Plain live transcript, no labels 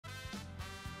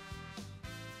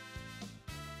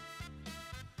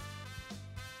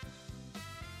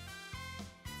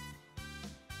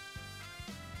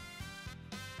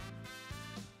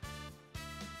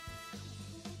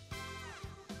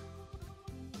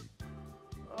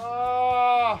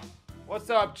What's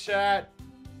up, chat?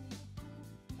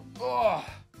 Oh,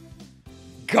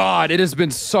 God, it has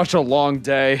been such a long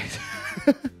day.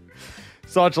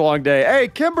 Such a long day. Hey,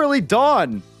 Kimberly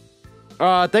Dawn.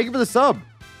 Thank you for the sub.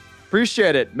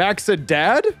 Appreciate it. Max said,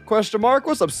 Dad? Question mark.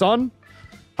 What's up, son?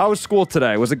 How was school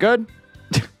today? Was it good?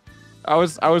 I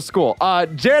was school.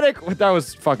 Janik, that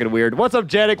was fucking weird. What's up,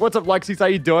 Janik? What's up, Lexi? How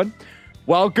you doing?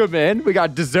 Welcome in. We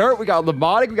got Dessert. We got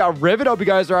Lamonic. We got Rivet. Hope you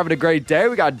guys are having a great day.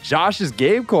 We got Josh's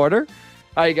Game Corner.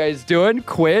 How you guys doing?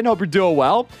 Quinn, hope you're doing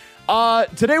well.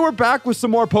 Today we're back with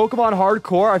some more Pokemon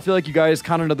Hardcore. I feel like you guys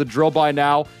kind of know the drill by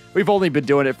now. We've only been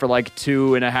doing it for like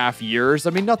 2.5 years. I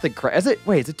mean, nothing crazy. Is it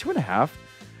 2.5?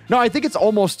 No, I think it's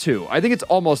almost 2. I think it's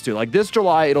almost 2. Like this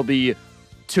July, it'll be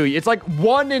 2. It's like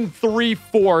 1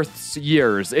 3/4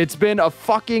 years. It's been a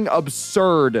fucking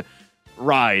absurd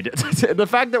ride. The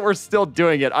fact that we're still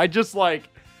doing it, I just like,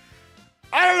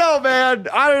 I don't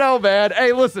know, man.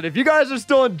 Hey, listen, if you guys are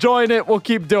still enjoying it, we'll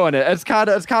keep doing it. It's kind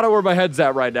of where my head's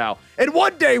at right now. And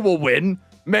one day we'll win.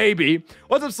 Maybe.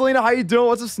 What's up, Selena? How you doing?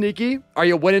 What's up, Sneaky? Are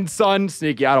you winning, son?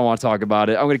 Sneaky, I don't want to talk about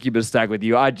it. I'm going to keep it a stack with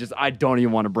you. I don't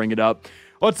even want to bring it up.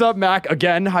 What's up, Mac?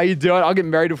 Again, how you doing? I'll get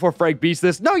married before Frank beats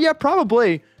this. No, yeah,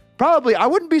 probably. I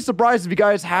wouldn't be surprised if you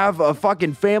guys have a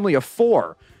fucking family of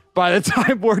 4 by the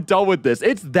time we're done with this.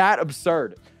 It's that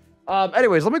absurd.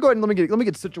 Anyways, let me go ahead and let me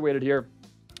get situated here.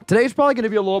 Today's probably going to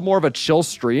be a little more of a chill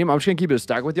stream. I'm just going to keep it a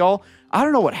stack with y'all. I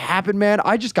don't know what happened, man.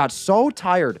 I just got so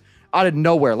tired out of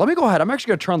nowhere. Let me go ahead. I'm actually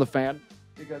going to turn on the fan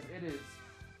because it is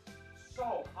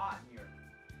so hot in here.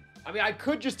 I mean, I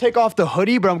could just take off the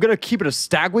hoodie, but I'm going to keep it a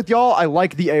stack with y'all. I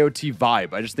like the AOT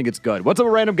vibe. I just think it's good. What's up,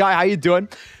 random guy? How you doing?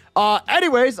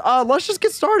 Anyways, let's just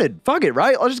get started. Fuck it,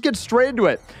 right? Let's just get straight into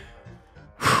it.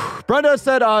 Brenda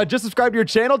said, just subscribe to your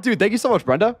channel. Dude, thank you so much,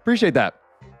 Brenda. Appreciate that.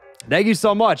 Thank you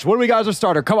so much. What do we got as a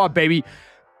starter? Come on, baby.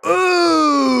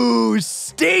 Ooh,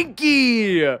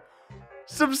 stinky.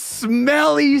 Some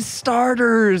smelly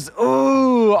starters.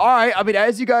 Ooh, all right. I mean,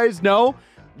 as you guys know,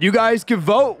 you guys can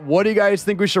vote. What do you guys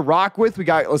think we should rock with? We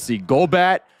got, let's see,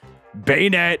 Golbat,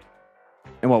 Bayonet,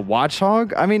 and what,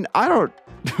 Watchog? I mean, I don't,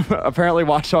 apparently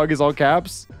Watchog is all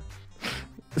caps.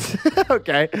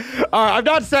 Okay. All right, I'm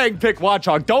not saying pick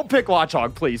Watchog. Don't pick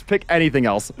Watchog, please. Pick anything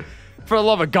else. For the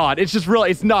love of God, it's just really,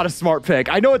 it's not a smart pick.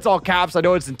 I know it's all caps. I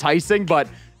know it's enticing, but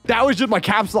that was just, my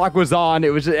caps lock was on.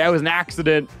 It was an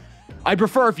accident. I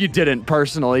prefer if you didn't,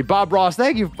 personally. Bob Ross,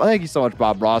 thank you so much,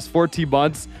 Bob Ross. 14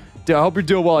 months. Dude, I hope you're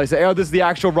doing well. I say, oh, this is the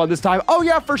actual run this time. Oh,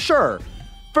 yeah, for sure.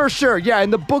 For sure. Yeah,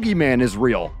 and the boogeyman is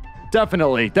real.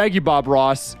 Definitely. Thank you, Bob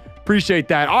Ross. Appreciate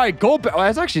that. All right, go back. Oh,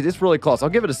 it's really close. I'll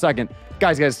give it a second.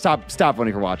 Guys, stop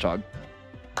voting for Watchog.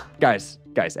 Guys,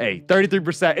 hey,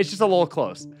 33%. It's just a little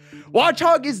close.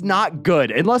 Watchog is not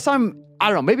good unless I don't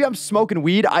know, maybe I'm smoking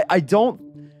weed. I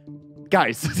don't,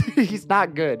 guys, he's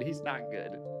not good. He's not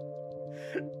good.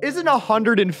 Isn't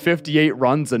 158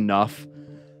 runs enough?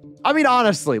 I mean,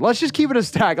 honestly, let's just keep it a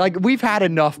stack. Like, we've had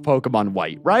enough Pokemon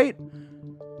White, right?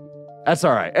 That's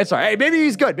all right. It's all right. Hey, maybe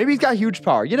he's good. Maybe he's got huge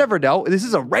power. You never know. This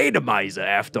is a randomizer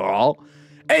after all.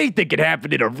 Anything can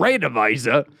happen in a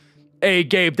randomizer. Hey,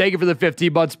 Gabe, thank you for the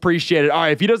 15 months. Appreciate it. All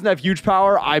right, if he doesn't have huge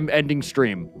power, I'm ending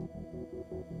stream.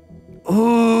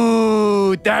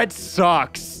 Ooh, that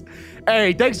sucks.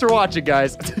 Hey, thanks for watching,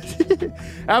 guys.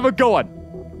 Have a good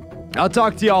one. I'll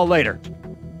talk to y'all later.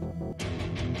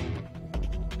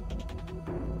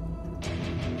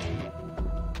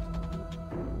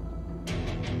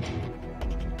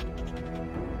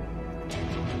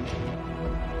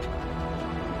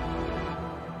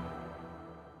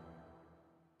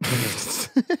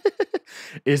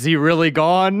 Is he really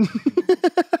gone?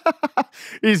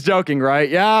 He's joking, right?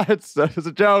 Yeah, it's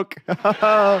a joke.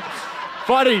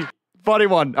 Funny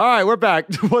one. All right, we're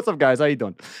back. What's up, guys? How you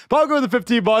doing? Pogo with the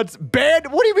 15 months.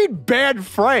 Banned? What do you mean banned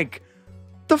Frank?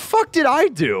 The fuck did I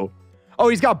do? Oh,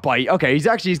 he's got bite. Okay, he's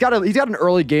got an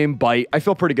early game bite. I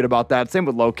feel pretty good about that. Same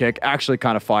with low kick. Actually,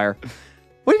 kind of fire.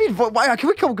 What do you mean? Why? Can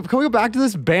we go back to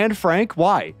this banned Frank?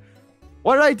 Why?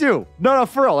 What did I do? No,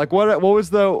 for real. Like, what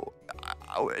was the?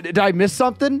 Did I miss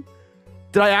something?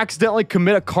 Did I accidentally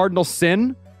commit a cardinal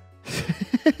sin?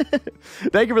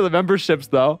 Thank you for the memberships,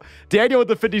 though. Daniel with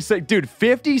the 56. Dude,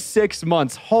 56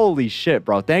 months. Holy shit,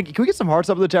 bro. Thank you. Can we get some hearts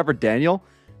up in the chat for Daniel?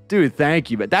 Dude,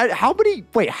 thank you. But that, how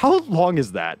long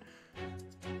is that?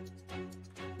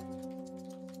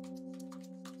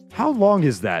 How long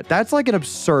is that? That's like an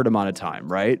absurd amount of time,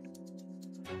 right?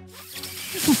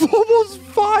 Almost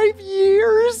 5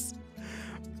 years?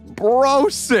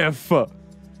 Brosif.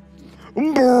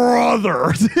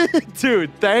 Brother.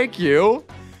 Dude, thank you.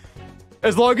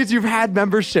 As long as you've had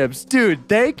memberships. Dude,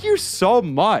 thank you so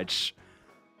much.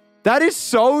 That is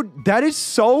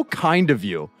so kind of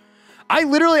you.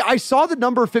 I saw the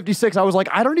number 56. I was like,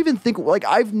 I don't even think, like,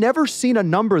 I've never seen a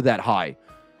number that high.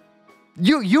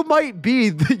 You might be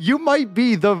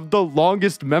the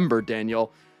longest member,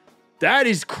 Daniel. That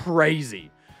is crazy.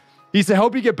 He said,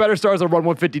 hope you get better stars on run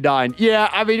 159. Yeah,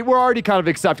 I mean, we're already kind of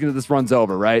accepting that this run's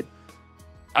over, right?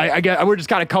 I get, we're just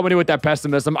kind of coming in with that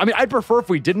pessimism. I mean, I'd prefer if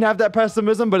we didn't have that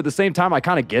pessimism, but at the same time, I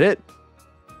kind of get it.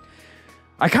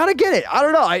 I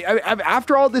don't know.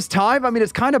 After all this time, I mean,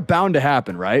 it's kind of bound to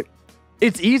happen, right?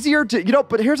 It's easier to,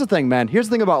 but here's the thing, man. Here's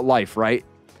the thing about life, right?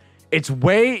 It's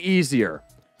way easier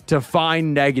to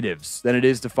find negatives than it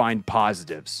is to find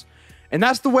positives. And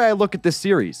that's the way I look at this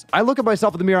series. I look at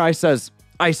myself in the mirror, I says,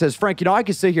 Frank, I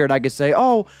could sit here and I could say,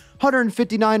 oh,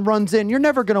 159 runs in, you're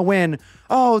never going to win.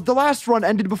 Oh, the last run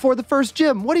ended before the first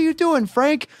gym. What are you doing,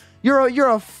 Frank? You're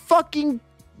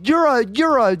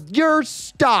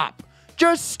stop.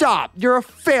 Just stop. You're a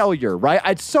failure, right?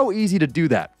 It's so easy to do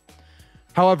that.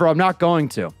 However, I'm not going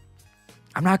to.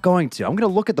 I'm going to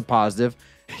look at the positive.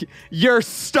 You're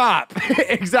stop.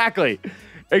 Exactly.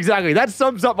 That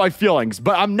sums up my feelings,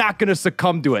 but I'm not going to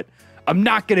succumb to it. I'm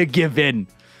not going to give in.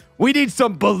 We need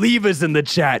some believers in the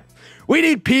chat. We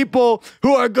need people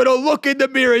who are going to look in the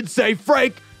mirror and say,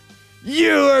 Frank,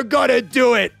 you are going to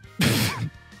do it.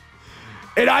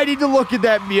 And I need to look in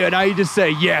that mirror and I need to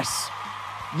say, yes.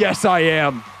 Yes, I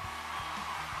am.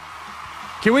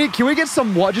 Can we get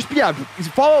some one? Just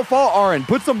follow Aaron.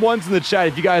 Put some ones in the chat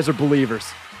if you guys are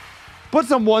believers. Put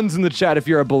some ones in the chat if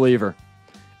you're a believer.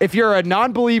 If you're a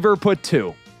non-believer, put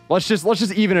 2. Let's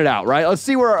just even it out, right? Let's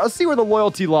see where the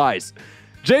loyalty lies.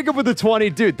 Jacob with the 20,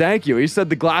 dude, thank you. He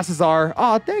said the glasses are,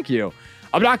 oh, thank you.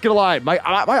 I'm not gonna lie, my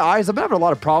eyes, I've been having a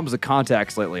lot of problems with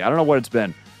contacts lately. I don't know what it's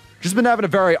been. Just been having a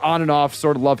very on and off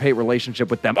sort of love-hate relationship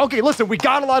with them. Okay, listen, we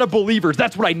got a lot of believers.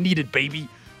 That's what I needed, baby.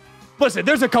 Listen,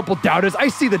 there's a couple doubters. I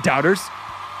see the doubters.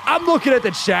 I'm looking at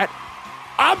the chat.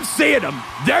 I'm seeing them.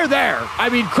 They're there. I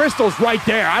mean, Crystal's right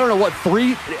there. I don't know what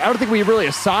 3. I don't think we really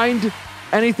assigned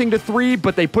anything to 3,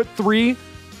 but they put 3.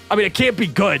 I mean, it can't be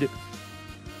good.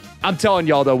 I'm telling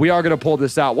y'all, though, we are going to pull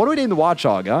this out. What do we name the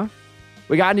Watchhog, huh?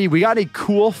 We got any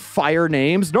cool fire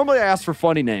names? Normally, I ask for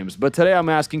funny names, but today I'm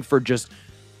asking for just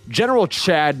general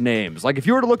Chad names. Like, if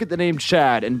you were to look at the name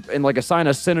Chad and like assign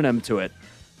a synonym to it,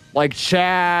 like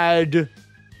Chad,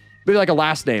 maybe like a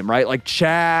last name, right? Like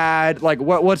Chad, like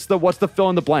what's the fill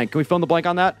in the blank? Can we fill in the blank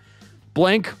on that?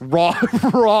 Blank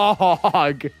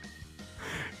Rawhog.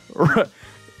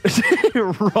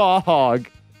 Rawhog.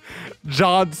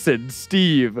 Johnson,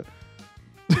 Steve.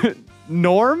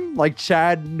 Norm? Like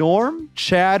Chad Norm?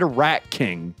 Chad Rat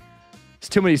King. It's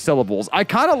too many syllables. I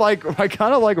kind of like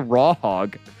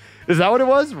Rawhog. Is that what it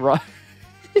was?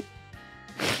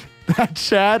 That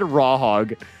Chad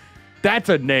Rawhog. That's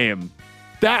a name.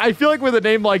 That I feel like with a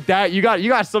name like that, you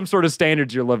got some sort of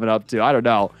standards you're living up to. I don't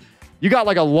know. You got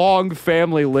like a long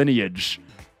family lineage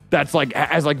that's like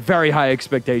has like very high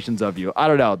expectations of you. I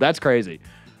don't know. That's crazy.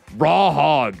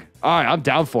 Rawhog. All right, I'm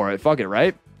down for it. Fuck it,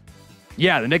 right?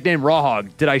 Yeah, the nickname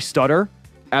Rawhog. Did I stutter?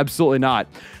 Absolutely not.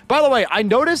 By the way, I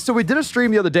noticed, so we did a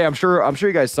stream the other day. I'm sure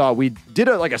you guys saw. We did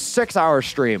like a 6-hour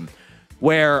stream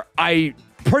where I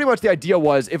pretty much the idea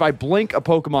was if I blink, a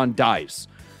Pokemon dies.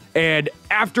 And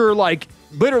after like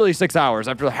literally 6 hours,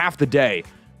 after half the day,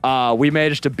 we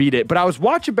managed to beat it. But I was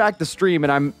watching back the stream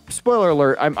and spoiler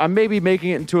alert, I'm maybe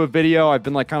making it into a video. I've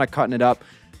been like kind of cutting it up.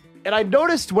 And I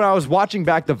noticed when I was watching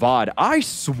back the VOD, I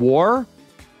swore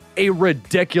a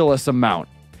ridiculous amount.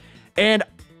 And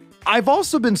I've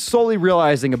also been slowly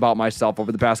realizing about myself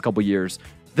over the past couple years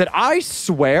that I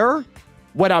swear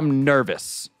when I'm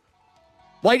nervous.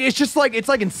 Like, it's like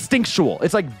instinctual.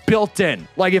 It's like built in.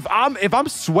 Like if I'm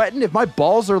sweating, if my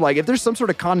balls are like, if there's some sort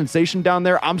of condensation down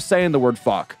there, I'm saying the word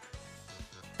fuck.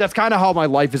 That's kind of how my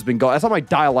life has been going. That's how my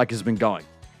dialect has been going.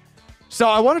 So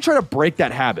I want to try to break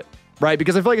that habit, right?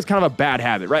 Because I feel like it's kind of a bad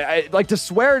habit, right? I like to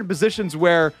swear in positions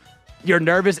where you're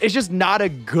nervous. It's just not a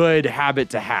good habit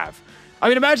to have. I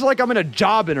mean, imagine like I'm in a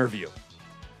job interview,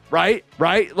 right?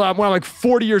 When I'm like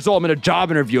 40 years old, I'm in a job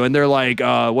interview and they're like,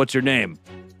 what's your name?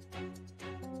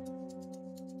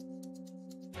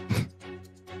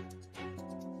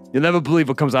 You'll never believe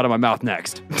what comes out of my mouth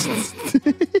next.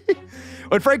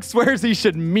 When Frank swears, he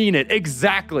should mean it.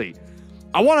 Exactly.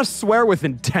 I want to swear with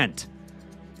intent.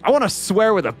 I want to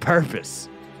swear with a purpose.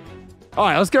 All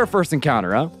right, let's get our first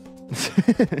encounter, huh?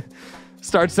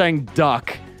 Start saying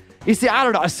duck. You see, I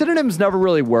don't know. A synonym's never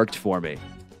really worked for me,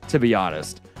 to be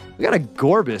honest. We got a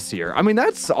Gorbis here. I mean,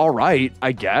 that's all right,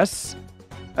 I guess.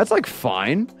 That's like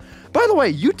fine. By the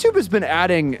way, YouTube has been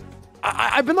adding...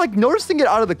 I've been like noticing it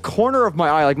out of the corner of my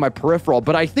eye, like my peripheral,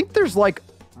 but I think there's like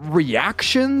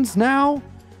reactions now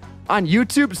on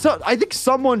YouTube. So I think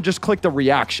someone just clicked a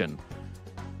reaction.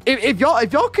 If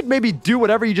y'all could maybe do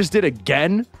whatever you just did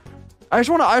again, I just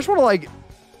want to like,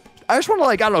 I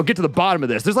don't know, get to the bottom of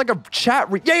this. There's like a chat.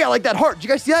 Yeah, like that heart. Did you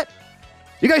guys see that?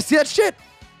 You guys see that shit?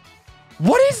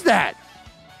 What is that?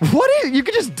 You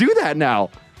can just do that now.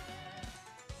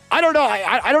 I don't know.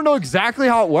 I don't know exactly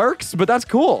how it works, but that's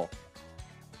cool.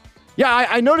 Yeah,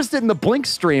 I noticed it in the Blink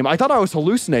stream. I thought I was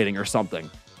hallucinating or something.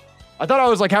 I thought I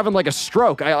was like having like a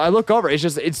stroke. I look over. I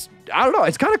don't know.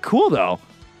 It's kind of cool though.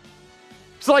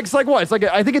 It's like what? It's like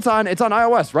I think it's on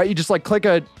iOS, right? You just like click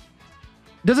a.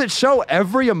 Does it show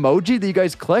every emoji that you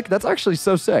guys click? That's actually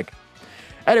so sick.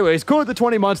 Anyways, cool with the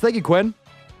 20 months. Thank you, Quinn.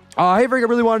 Hey, Frank, I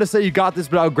really wanted to say you got this,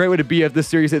 but how great would it be if this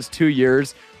series hits 2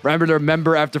 years? Remember to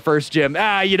remember after first gym.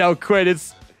 You know, Quinn,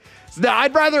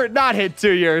 I'd rather it not hit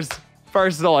 2 years,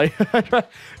 personally. I'd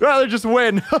rather just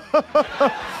win.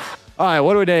 All right,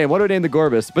 what do we name? What do we name the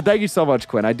Gorbis? But thank you so much,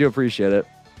 Quinn. I do appreciate it.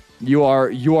 You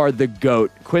are the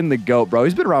GOAT. Quinn the GOAT, bro.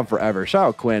 He's been around forever. Shout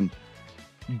out Quinn.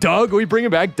 Doug, are we bringing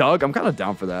back Doug? I'm kind of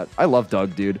down for that. I love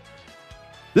Doug, dude.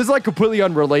 This is like completely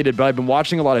unrelated, but I've been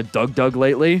watching a lot of Doug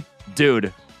lately.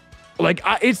 Dude, like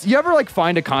you ever like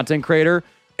find a content creator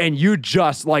and you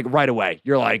just like right away,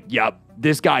 you're like, yep,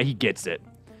 this guy, he gets it.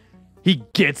 He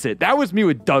gets it. That was me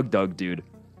with Doug, dude.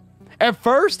 At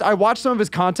first, I watched some of his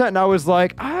content and I was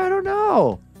like, I don't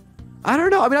know. I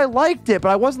mean, I liked it, but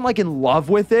I wasn't like in love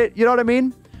with it. You know what I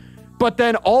mean? But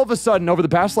then all of a sudden, over the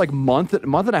past like month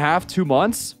and a half, 2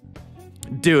 months,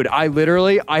 dude, I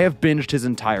have binged his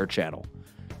entire channel.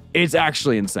 It's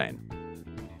actually insane.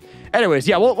 Anyways,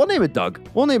 yeah, we'll name it Doug.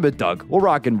 We'll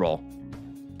rock and roll.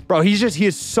 Bro, he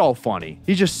is so funny.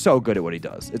 He's just so good at what he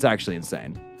does. It's actually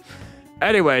insane.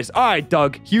 Anyways, all right,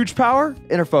 Doug. Huge power,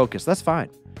 inner focus. That's fine.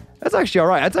 That's actually all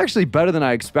right. That's actually better than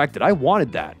I expected. I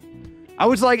wanted that. I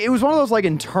was like, it was one of those like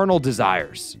internal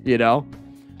desires, you know?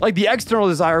 Like the external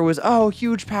desire was, oh,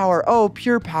 huge power. Oh,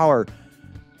 pure power.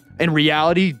 In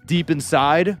reality, deep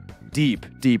inside,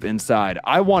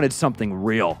 I wanted something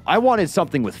real. I wanted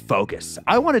something with focus.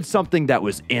 I wanted something that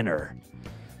was inner.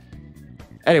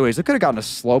 Anyways, I could have gotten a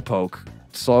slow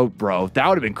bro. That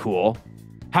would have been cool.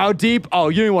 How deep? Oh,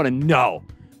 you don't even want to know.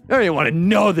 You don't even want to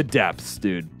know the depths,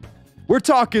 dude. We're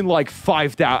talking like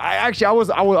 5,000.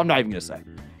 I'm not even going to say.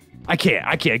 I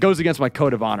can't. It goes against my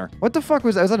code of honor. What the fuck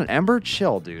was that? Was that an ember?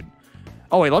 Chill, dude.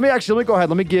 Oh, wait, let me go ahead.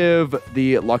 Let me give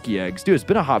the lucky eggs. Dude, it's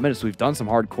been a hot minute, so we've done some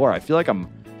hardcore. I feel like I'm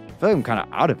kind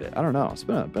of out of it. I don't know. It's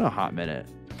been a hot minute.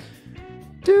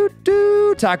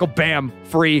 Tackle, bam,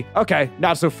 free. Okay,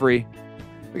 not so free.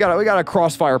 We got a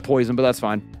crossfire poison, but that's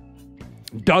fine.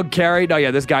 Doug carry. No,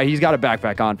 yeah, this guy, he's got a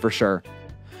backpack on for sure.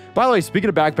 By the way, speaking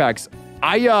of backpacks,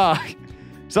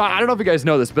 so I don't know if you guys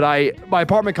know this, but my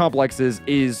apartment complex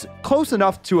is close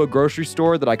enough to a grocery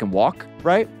store that I can walk,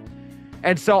 right?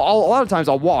 And so a lot of times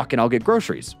I'll walk and I'll get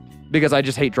groceries because I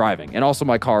just hate driving. And also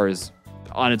my car is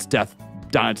on its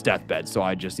deathbed, so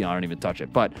I just, I don't even touch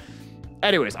it. But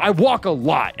anyways, I walk a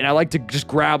lot and I like to just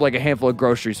grab like a handful of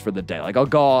groceries for the day. Like I'll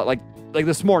go like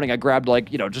this morning I grabbed like,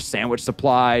 just sandwich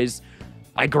supplies.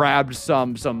 I grabbed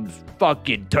some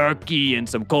fucking turkey and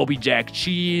some Colby Jack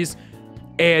cheese.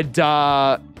 And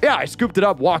yeah, I scooped it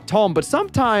up, walked home. But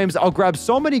sometimes I'll grab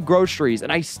so many groceries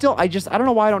and I don't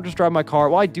know why I don't just drive my car.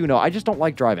 Well, I do know. I just don't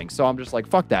like driving. So I'm just like,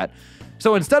 fuck that.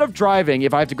 So instead of driving,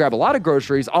 if I have to grab a lot of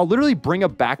groceries, I'll literally bring a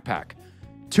backpack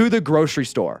to the grocery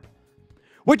store,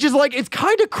 which is like, it's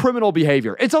kind of criminal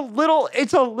behavior. It's a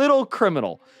little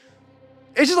criminal.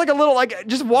 It's just like a little, like,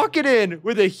 just walking in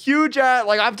with a huge ass,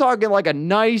 like, I'm talking like a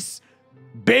nice,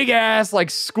 big ass, like,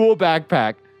 school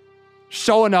backpack,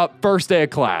 showing up first day of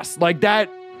class. Like that.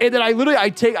 And then I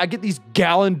get these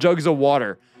gallon jugs of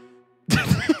water.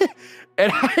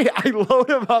 And I load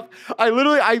them up.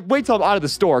 I wait till I'm out of the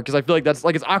store because I feel like that's,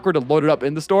 like, it's awkward to load it up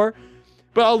in the store.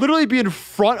 But I'll literally be in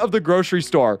front of the grocery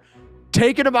store,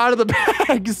 taking them out of the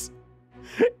bags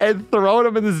and throwing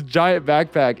them in this giant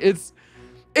backpack.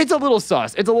 It's a little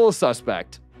sus. It's a little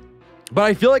suspect. But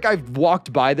I feel like I've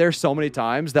walked by there so many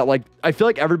times that, like, I feel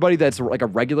like everybody that's like a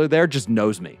regular there just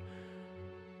knows me.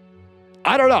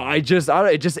 I don't know.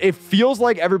 It feels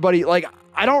like everybody, like,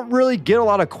 I don't really get a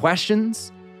lot of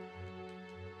questions.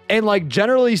 And, like,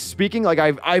 generally speaking, like,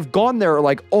 I've gone there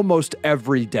like almost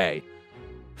every day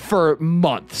for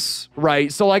months,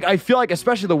 right? So, like, I feel like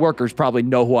especially the workers probably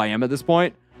know who I am at this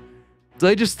point. Do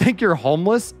they just think you're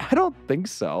homeless? I don't think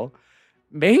so.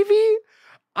 Maybe?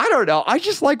 I don't know. I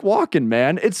just like walking,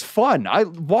 man. It's fun.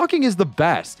 Walking is the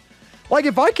best. Like,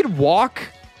 if I could walk,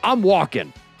 I'm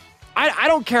walking. I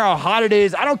don't care how hot it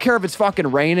is. I don't care if it's fucking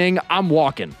raining. I'm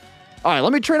walking. All right,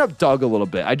 let me train up Doug a little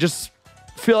bit. I just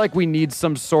feel like we need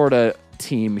some sort of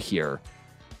team here.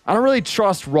 I don't really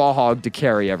trust Rawhog to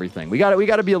carry everything. We got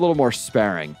to be a little more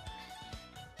sparing.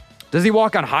 Does he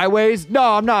walk on highways?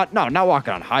 No, I'm not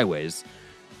walking on highways.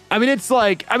 I mean, it's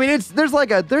like, there's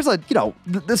a, you know,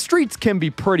 the streets can be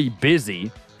pretty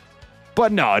busy,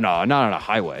 but no, not on a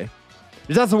highway.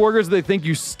 Just ask the workers if they think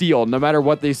you steal. No matter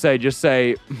what they say, just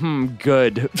say,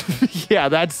 good.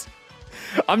 Yeah,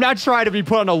 I'm not trying to be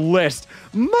put on a list.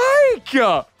 Mike!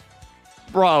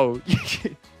 Bro.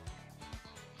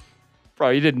 Bro,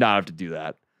 you did not have to do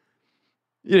that.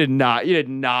 You did not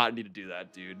need to do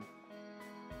that, dude.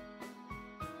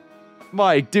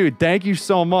 Mike, dude, thank you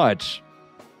so much.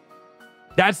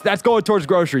 That's going towards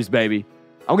groceries, baby.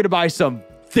 I'm going to buy some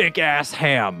thick-ass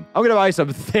ham.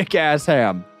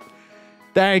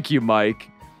 Thank you, Mike.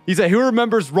 He said, who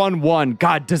remembers run 1?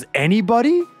 God, does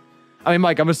anybody? I mean,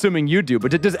 Mike, I'm assuming you do,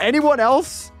 but does anyone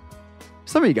else?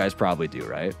 Some of you guys probably do,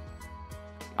 right?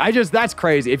 That's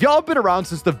crazy. If y'all have been around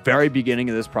since the very beginning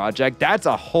of this project, that's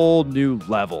a whole new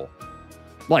level.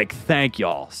 Like, thank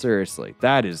y'all. Seriously.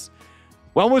 That is...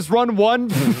 When was run 1?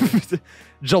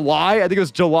 July? I think it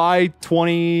was July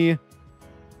 20...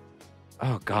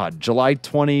 Oh, God. July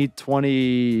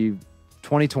 2020...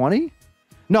 2020?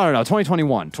 No,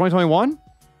 2021. 2021?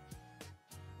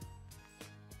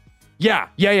 Yeah.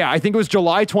 I think it was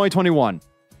July 2021.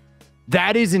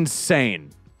 That is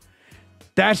insane.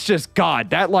 That's just,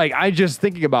 God, that, like, I just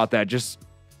thinking about that, just,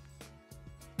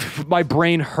 my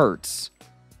brain hurts.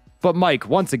 But Mike,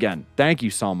 once again, thank you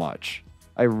so much.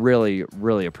 I really,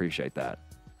 really appreciate that.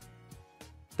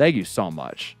 Thank you so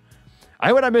much.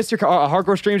 I missed your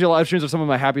hardcore streams, your live streams are some of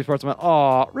my happiest parts of my,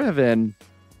 oh, Riven.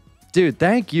 Dude,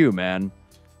 thank you, man.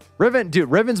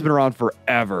 Riven's been around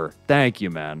forever. Thank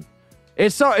you, man.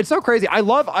 It's so crazy. I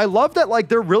love that, like,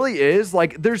 there really is,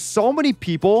 like, there's so many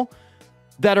people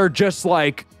that are just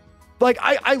like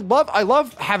I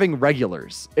love having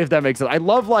regulars, if that makes sense. I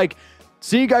love, like,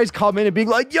 seeing you guys come in and being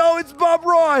like, yo, it's Bob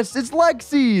Ross, it's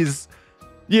Lexi's,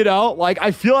 you know, like, I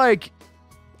feel like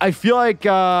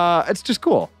it's just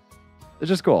cool. It's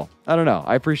just cool. I don't know.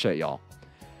 I appreciate y'all.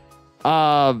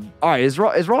 All right, is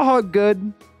Rawhog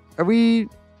good? Are we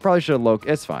probably should have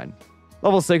it's fine.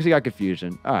 Level 6, we got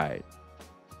confusion. All right.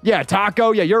 Yeah,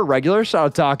 Taco. Yeah, you're a regular. Shout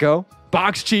out Taco.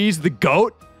 Box Cheese, the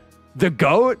goat. The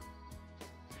goat.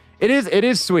 It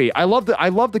is sweet. I love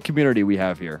the community we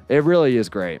have here. It really is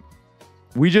great.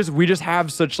 We just have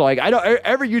such, like, I know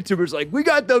every YouTuber's like, we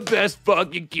got the best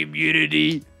fucking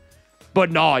community.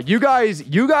 But nah, you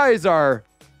guys are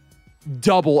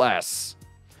double S.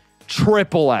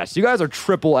 Triple S. You guys are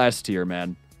triple S tier,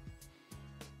 man.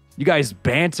 You guys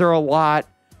banter a lot.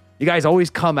 You guys always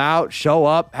come out, show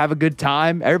up, have a good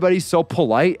time. Everybody's so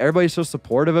polite. Everybody's so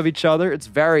supportive of each other. It's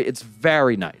very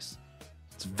nice.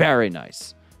 It's very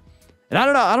nice. And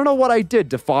I don't know what I did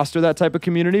to foster that type of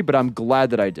community, but I'm glad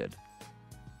that I did.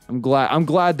 I'm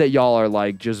glad that y'all are,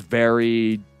 like, just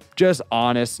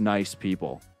honest, nice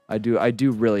people. I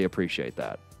do really appreciate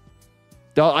that.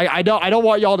 I don't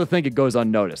want y'all to think it goes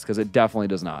unnoticed, because it definitely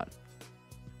does not.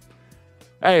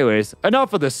 Anyways,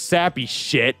 enough of the sappy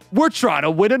shit. We're trying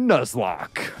to win a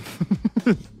Nuzlocke.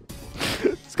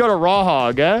 Let's go to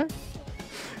Rawhog, eh?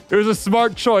 It was a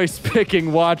smart choice picking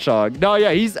Watchhog. No,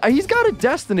 yeah, he's got a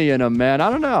destiny in him, man. I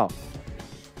don't know.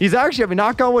 He's actually, I mean,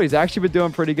 knock on wood, he's actually been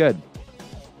doing pretty good.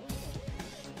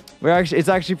 It's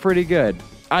actually pretty good.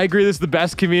 I agree, this is the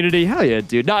best community. Hell yeah,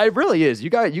 dude. No, it really is. You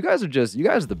guys are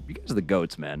the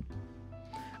goats, man.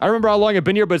 I remember how long I've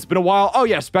been here, but it's been a while. Oh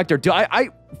yeah, Spectre. Dude, I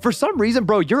for some reason,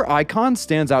 bro, your icon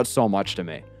stands out so much to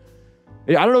me.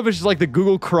 I don't know if it's just like the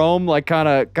Google Chrome, like kind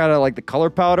of like the color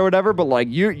palette or whatever, but like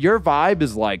your vibe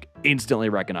is like instantly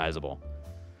recognizable.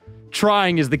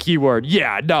 Trying is the key word.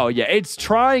 Yeah, no, yeah. It's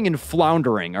trying and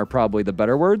floundering are probably the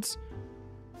better words.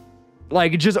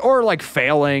 Like just, or like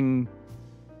failing,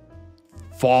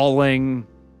 falling,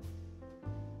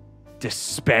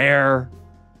 despair,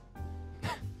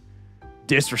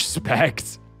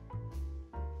 disrespect,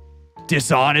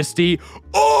 dishonesty.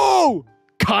 Oh,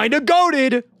 kind of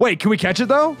goated. Wait, can we catch it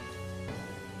though?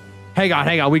 Hang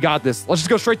on. We got this. Let's just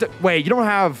go straight to, wait, you don't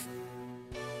have,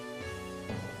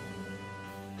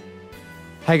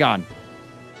 hang on.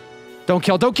 Don't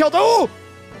kill. Oh!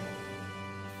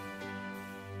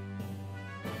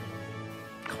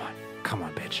 Come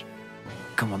on, bitch.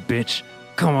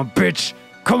 Come on,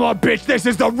 bitch. This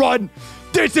is the run.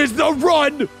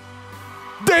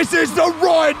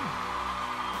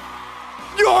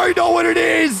 You already know what it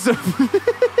is.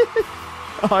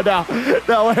 Oh, no,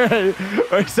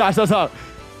 wait, stop.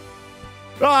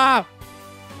 Ah!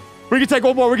 We can take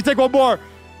one more.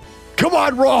 Come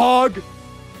on, Rawhog.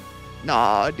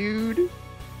 Nah, dude.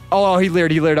 Oh, he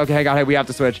leered. Okay, hang on. Hey, we have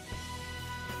to switch.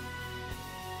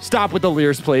 Stop with the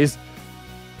leers, please.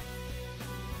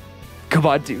 Come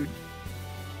on, dude.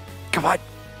 Come on.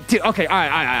 Dude, okay, all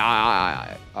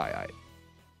right.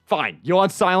 Fine. You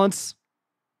want silence?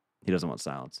 He doesn't want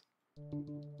silence.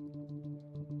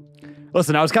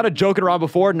 Listen, I was kind of joking around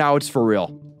before. Now it's for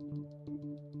real.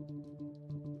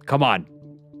 Come on.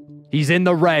 He's in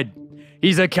the red.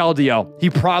 He's a Keldeo. He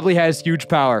probably has huge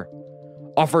power.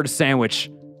 Offered a sandwich.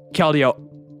 Keldeo,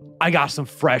 I got some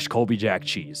fresh Colby Jack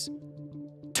cheese.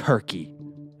 Turkey.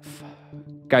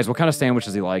 Guys, what kind of sandwich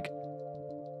does he like?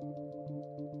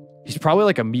 He's probably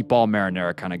like a meatball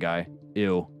marinara kind of guy.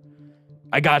 Ew.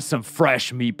 I got some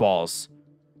fresh meatballs.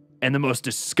 And the most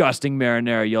disgusting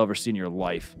marinara you'll ever see in your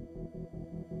life.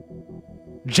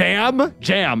 Jam?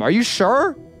 Jam. Are you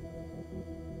sure?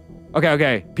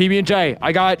 Okay. PB&J.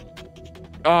 I got...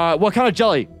 what kind of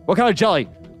jelly? What kind of jelly?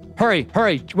 Hurry.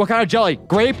 What kind of jelly?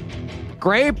 Grape?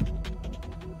 Grape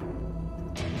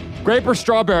or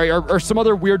strawberry or some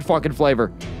other weird fucking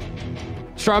flavor.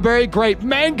 Strawberry, grape,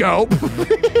 mango.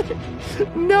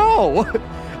 No.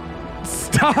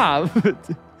 Stop.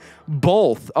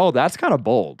 Both. Oh, that's kind of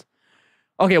bold.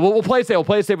 Okay, we'll play it safe. We'll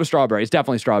play it safe with strawberry. It's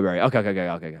definitely strawberry. Okay.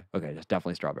 It's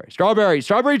definitely strawberry.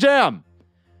 Strawberry jam.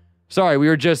 Sorry, I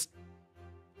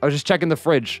was just checking the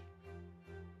fridge.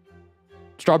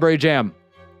 Strawberry jam.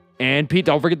 And Pete,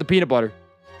 don't forget the peanut butter.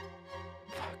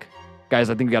 Fuck.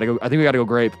 Guys, I think we gotta go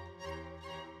grape.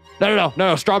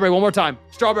 No, strawberry one more time.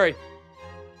 Strawberry.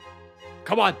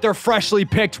 Come on, they're freshly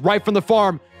picked right from the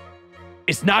farm.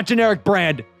 It's not generic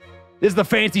brand. This is the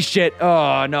fancy shit.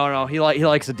 Oh, no. He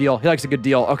likes a deal. He likes a good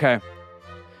deal. Okay.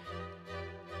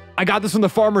 I got this from the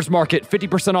farmer's market.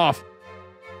 50% off.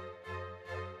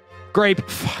 Grape.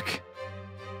 Fuck.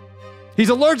 He's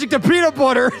allergic to peanut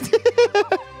butter.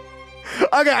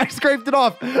 Okay, I scraped it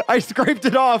off.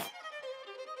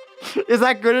 Is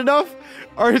that good enough?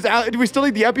 Or do we still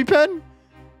need the EpiPen?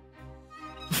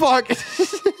 Fuck.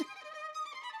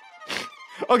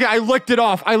 Okay, I licked it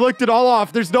off. I licked it all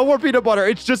off. There's no more peanut butter.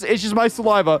 It's just my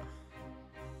saliva.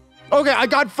 Okay, I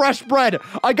got fresh bread.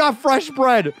 I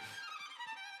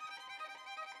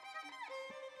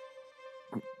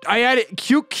added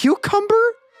cucumber?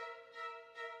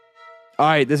 All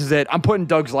right, this is it. I'm putting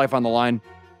Doug's life on the line.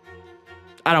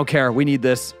 I don't care. We need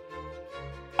this.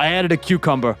 I added a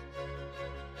cucumber.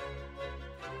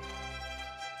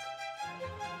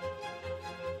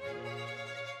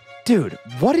 Dude,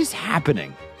 what is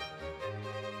happening?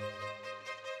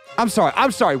 I'm sorry.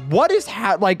 What is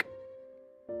like,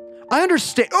 I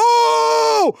understand.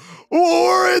 Oh,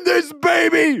 we're in this,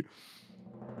 baby.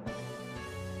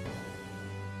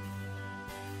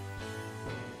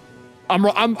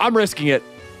 I'm risking it.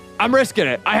 I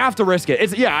have to risk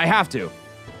it. I have to.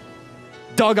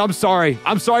 Doug, I'm sorry.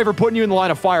 I'm sorry for putting you in the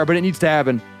line of fire, but it needs to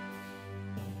happen.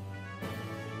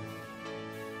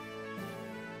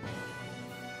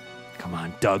 Come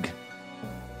on, Doug.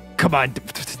 Come on.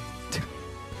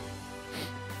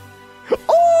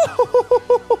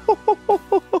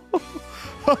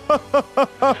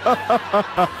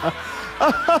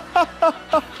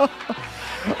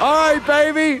 All right,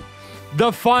 baby.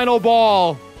 The final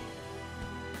ball.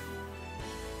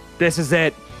 This is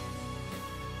it.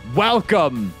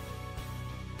 Welcome,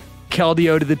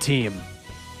 Keldeo, to the team.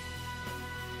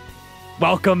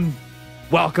 Welcome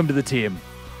to the team.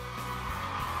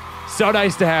 So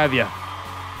nice to have you.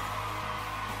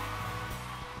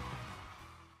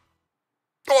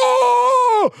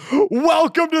 Oh,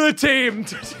 welcome to the team.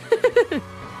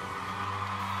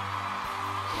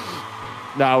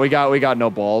 No, we got no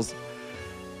balls.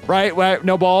 Right?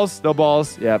 No balls? No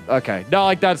balls? Yeah, okay. No,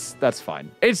 like that's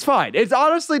fine. It's fine. It's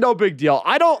honestly no big deal.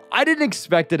 I didn't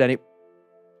expect it any.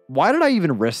 Why did I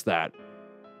even risk that?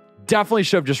 Definitely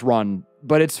should have just run,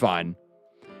 but it's fine.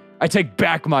 I take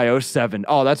back my 07.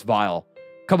 Oh, that's vile.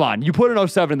 Come on, you put an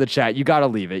 07 in the chat. You gotta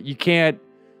leave it. You can't.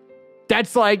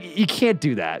 That's like, you can't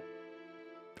do that.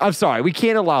 I'm sorry, we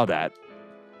can't allow that.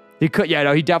 He could, yeah,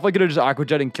 no, he definitely could have just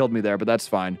aquajet and killed me there, but that's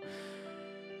fine.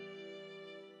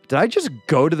 Did I just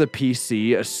go to the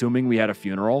PC assuming we had a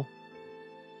funeral?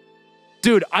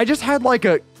 Dude, I just had like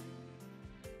a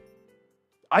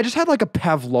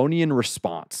Pavlovian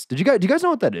response. Do you guys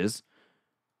know what that is?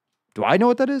 Do I know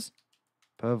what that is?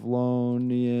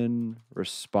 Pavlovian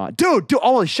response. Dude,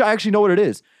 holy shit, I actually know what it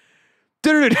is.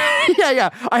 Dude, yeah.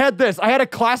 I had this. I had a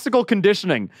classical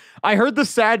conditioning. I heard the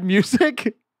sad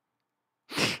music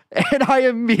and I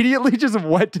immediately just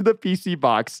went to the PC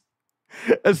box,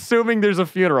 assuming there's a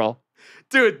funeral.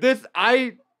 Dude, this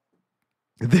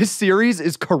series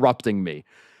is corrupting me.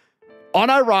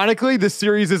 Unironically, this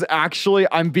series is actually,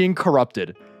 I'm being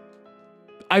corrupted.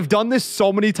 I've done this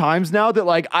so many times now that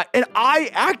like, I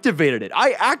activated it.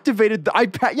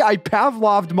 I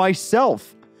Pavloved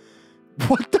myself.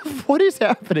 What is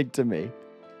happening to me?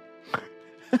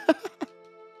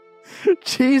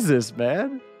 Jesus,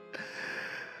 man.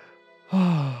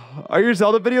 Are your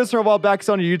Zelda videos from a while back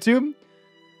on YouTube?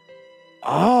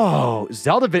 Oh,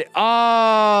 Zelda video.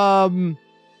 Are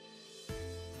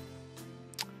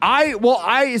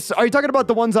you talking about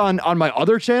the ones on my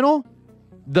other channel?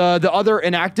 The other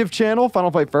inactive channel,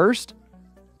 Final Fight First?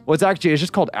 Well, it's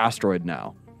just called Asteroid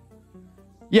now.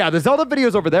 Yeah, the Zelda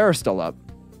videos over there are still up.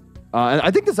 And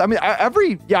I think this, I mean, I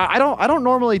don't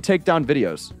normally take down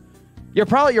videos. You're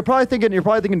probably thinking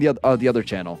the other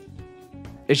channel.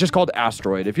 It's just called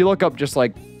Asteroid. If you look up just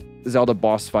like Zelda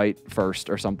boss fight first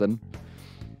or something.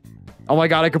 Oh my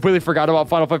God, I completely forgot about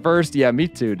Final Fight First. Yeah, me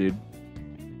too, dude.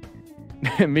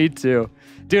 Me too.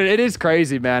 Dude, it is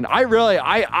crazy, man. I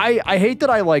hate that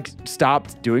I like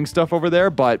stopped doing stuff over there,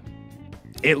 but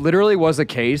it literally was a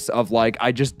case of like,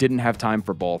 I just didn't have time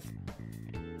for both.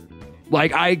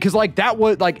 Like cause like that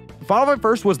was like Final Fight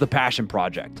First was the passion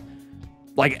project.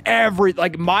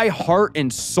 Like my heart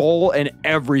and soul and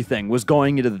everything was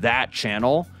going into that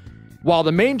channel. While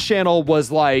the main channel was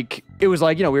like, it was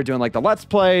like, you know, we were doing like the Let's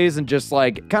Plays and just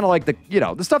like, kind of like the, you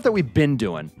know, the stuff that we've been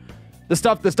doing. The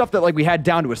stuff that like we had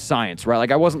down to a science, right?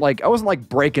 Like I wasn't like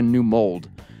breaking new mold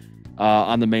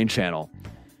on the main channel.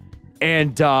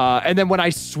 And then when I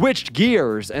switched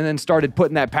gears and then started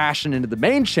putting that passion into the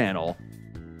main channel,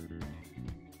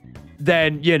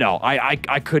 then, you know,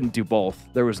 I couldn't do both.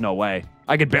 There was no way.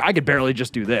 I could barely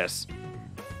just do this.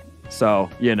 So,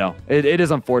 you know, it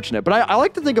is unfortunate. But I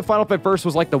like to think of Final Fight First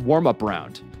was like the warm-up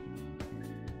round.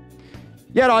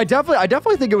 Yeah, no, I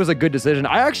definitely think it was a good decision.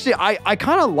 I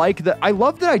kind of like that. I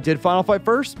love that I did Final Fight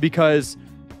First because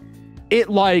it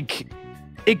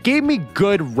gave me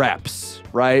good reps,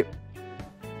 right?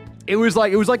 It was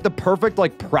like the perfect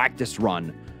like practice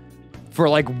run for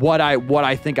like what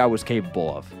I think I was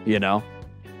capable of, you know?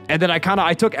 And then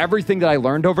I took everything that I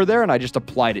learned over there and I just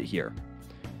applied it here.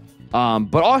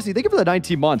 But honestly, thank you for the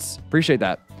 19 months. Appreciate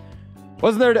that.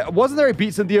 Wasn't there a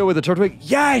beat Cynthia with a torch?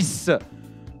 Yes.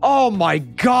 Oh my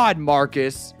God,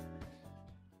 Marcus.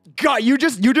 God, you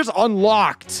just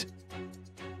unlocked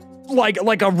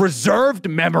like a reserved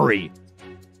memory.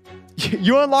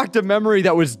 You unlocked a memory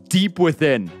that was deep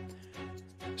within.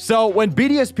 So when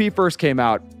BDSP first came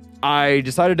out, I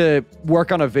decided to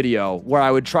work on a video where I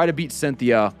would try to beat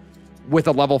Cynthia with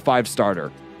a level 5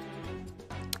 starter.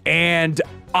 And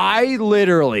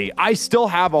I still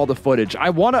have all the footage.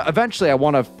 Eventually I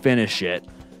want to finish it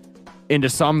into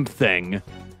something.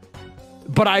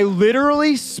 But I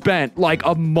literally spent like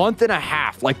a month and a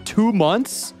half, like 2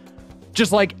 months,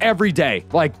 just like every day,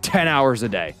 like 10 hours a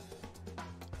day.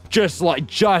 Just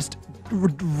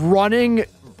running,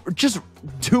 just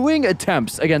doing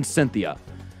attempts against Cynthia.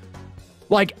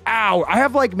 Like, ow, I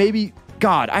have like maybe,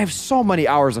 God, I have so many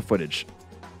hours of footage.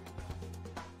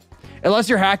 Unless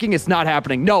you're hacking, it's not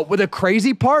happening. No, but the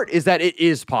crazy part is that it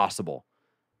is possible.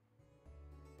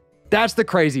 That's the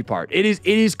crazy part. It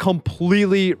is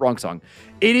completely, wrong song.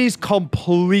 It is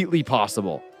completely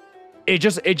possible. It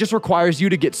just requires you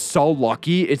to get so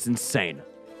lucky. It's insane.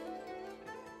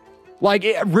 Like,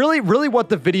 really what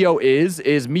the video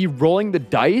is me rolling the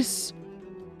dice.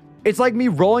 It's like me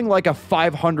rolling like a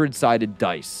 500-sided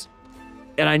dice.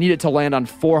 And I need it to land on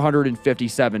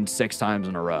 457 6 times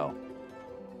in a row.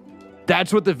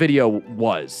 That's what the video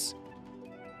was.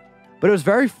 But it was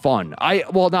very fun.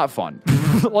 Well, not fun.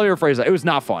 Let me rephrase that. It was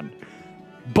not fun.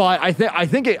 But I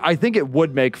think it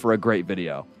would make for a great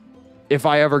video if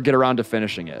I ever get around to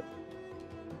finishing it.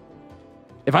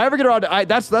 If I ever get around to,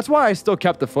 that's why I still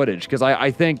kept the footage, because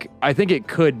I think it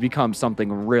could become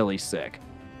something really sick.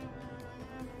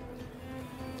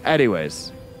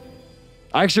 Anyways,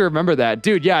 I actually remember that.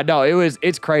 Dude, yeah, no,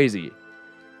 it's crazy.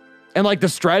 And like the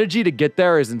strategy to get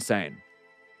there is insane.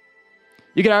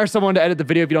 You can hire someone to edit the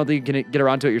video if you don't think you can get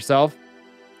around to it yourself.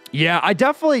 Yeah, I'm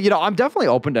definitely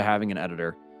open to having an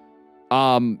editor.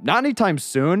 Not anytime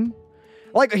soon.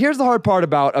 Like, here's the hard part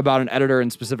about an editor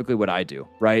and specifically what I do,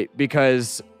 right?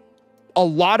 Because a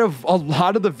lot of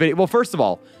the video, well, first of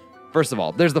all,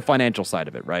 there's the financial side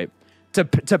of it, right? To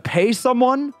pay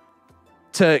someone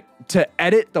to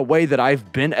edit the way that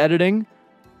I've been editing,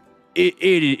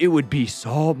 it would be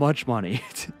so much money.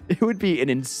 It would be an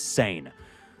insane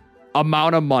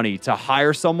amount of money to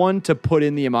hire someone to put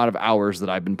in the amount of hours that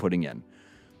I've been putting in.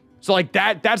 So like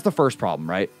that's the first problem,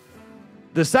 right?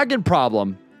 The second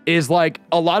problem is like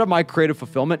a lot of my creative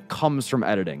fulfillment comes from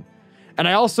editing. And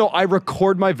I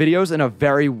record my videos in a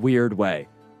very weird way.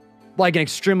 like an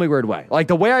extremely weird way. Like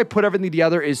the way I put everything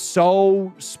together is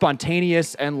so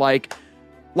spontaneous and like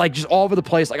just all over the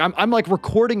place. Like I'm like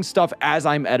recording stuff as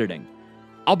I'm editing.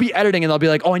 I'll be editing and I'll be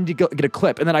like, oh, I need to get a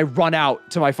clip. And then I run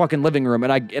out to my fucking living room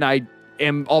and I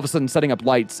am all of a sudden setting up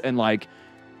lights and like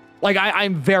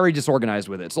I'm very disorganized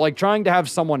with it. So like trying to have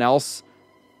someone else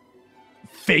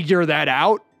figure that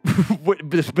out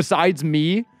besides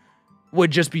me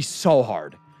would just be so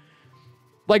hard.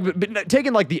 Like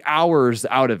taking like the hours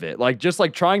out of it, like just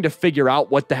like trying to figure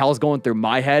out what the hell is going through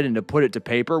my head and to put it to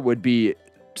paper would be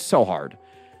so hard.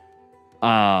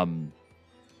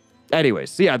 Anyways,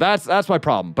 so yeah, that's my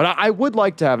problem. But I would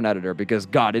like to have an editor because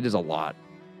God, it is a lot.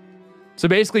 So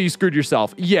basically you screwed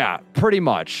yourself. Yeah, pretty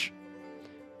much.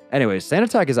 Anyways, Sand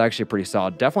Attack is actually pretty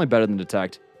solid. Definitely better than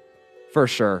Detect. For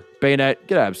sure. Bayonet,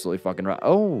 get absolutely fucking right.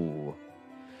 Oh.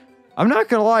 I'm not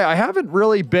gonna lie, I haven't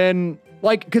really been...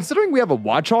 Like, considering we have a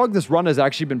Watchhog, this run has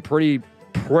actually been pretty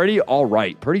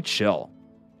alright. Pretty chill.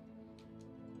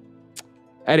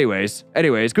 Anyways,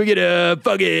 could we get a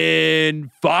fucking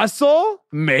fossil?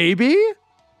 Maybe?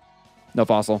 No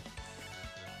fossil.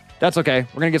 That's okay.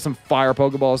 We're gonna get some fire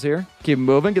Pokeballs here. Keep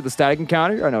moving, get the static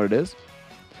encounter. I know what it is.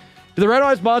 Do the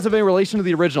randomized mods have any relation to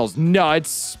the originals? No,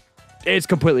 it's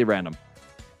completely random.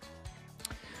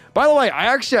 By the way, I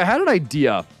had an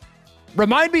idea.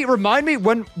 Remind me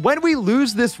when we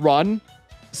lose this run.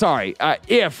 Sorry,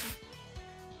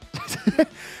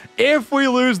 if we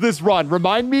lose this run,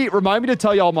 remind me to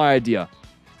tell y'all my idea.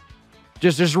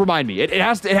 Just remind me. It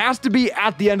has to be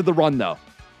at the end of the run though.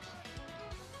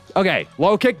 Okay,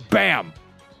 low kick, bam.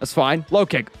 That's fine. Low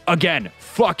kick again.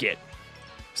 Fuck it.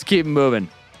 Just keep moving.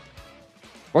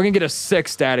 We're gonna get a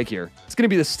 6 static here. It's gonna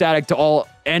be the static to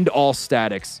end all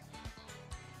statics.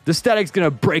 The static's gonna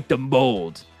break the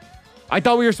mold. I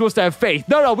thought we were supposed to have faith.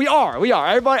 No, we are.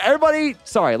 Everybody,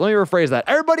 sorry, let me rephrase that.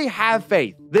 Everybody have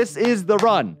faith. This is the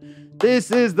run.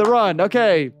 This is the run.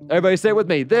 Okay, everybody say it with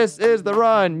me. This is the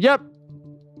run. Yep.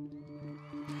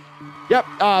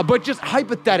 But just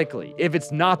hypothetically, if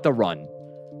it's not the run,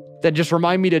 then just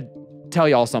remind me to tell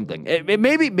y'all something.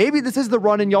 Maybe this is the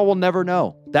run and y'all will never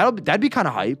know. That'd be kind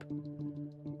of hype.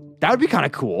 That would be kind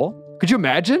of cool. Could you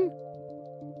imagine?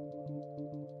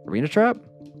 Arena trap?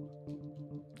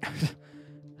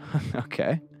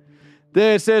 Okay.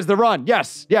 This is the run.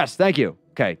 Yes, thank you.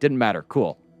 Okay, didn't matter.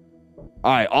 Cool.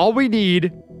 All right, all we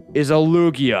need is a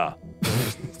Lugia.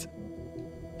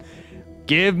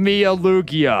 Give me a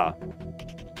Lugia.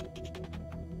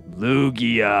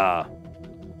 Lugia.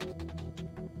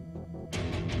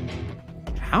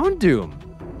 Houndoom.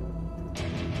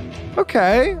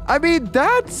 Okay. I mean,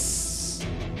 that's...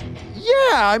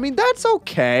 Yeah, I mean, that's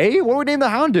okay. What do we name the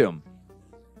Houndoom?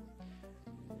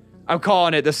 I'm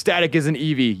calling it. The static is an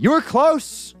Eevee. You were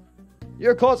close.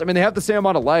 You're close. I mean, they have the same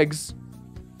amount of legs.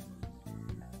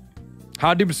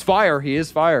 Houndoom's fire. He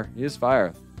is fire.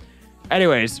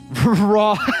 Anyways,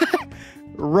 raw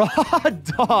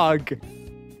dog.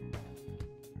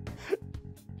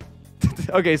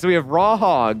 Okay, so we have raw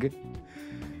hog.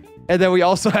 And then we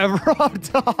also have raw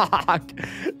dog.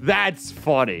 That's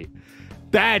funny.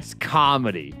 That's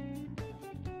comedy.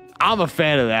 I'm a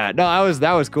fan of that. No,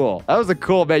 that was cool. That was a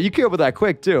cool, man. You came up with that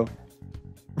quick too.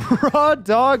 Raw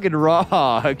dog and raw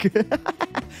hog.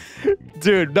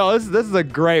 Dude, no, this is a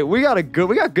great. We got good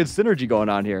synergy going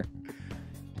on here.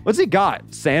 What's he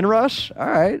got? Sand Rush? All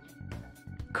right.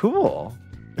 Cool.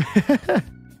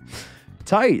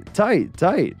 Tight. All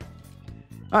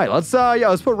right,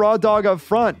 let's put raw dog up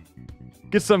front.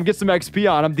 Get some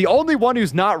XP on him. The only one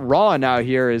who's not raw now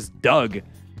here is Doug.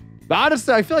 But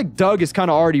honestly, I feel like Doug is kind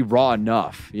of already raw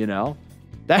enough, you know?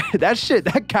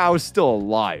 That cow is still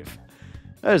alive.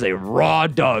 That is a raw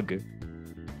Doug.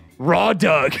 Raw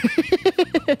Doug.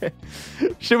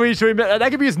 Should we, that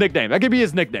could be his nickname. That could be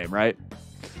his nickname, right?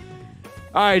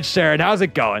 All right, Sharon, how's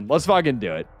it going? Let's fucking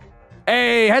do it.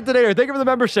 Hey, Head to Nader, thank you for the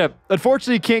membership.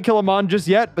 Unfortunately, you can't kill him on just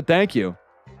yet, but thank you.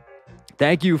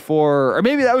 Thank you for, or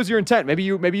maybe that was your intent. Maybe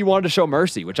you wanted to show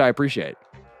mercy, which I appreciate.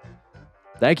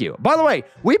 Thank you. By the way,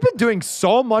 we've been doing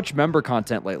so much member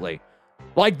content lately.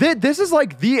 Like this is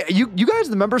like you guys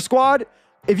in the member squad.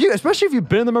 Especially if you've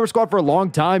been in the member squad for a long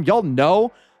time, y'all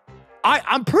know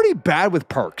I'm pretty bad with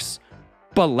perks.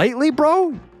 But lately,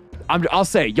 bro, I'll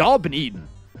say y'all been eating.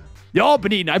 I've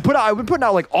been putting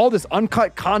out like all this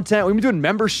uncut content. We've been doing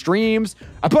member streams.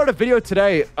 I put out a video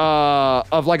today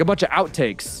of like a bunch of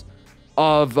outtakes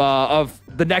of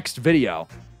the next video.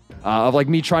 Of like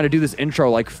me trying to do this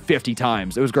intro like 50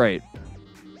 times. It was great.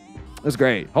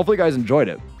 Hopefully you guys enjoyed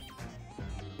it.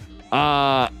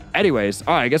 Anyways,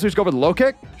 all right, I guess we just go for the low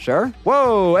kick. Sure.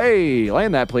 Whoa, hey,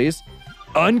 land that, please.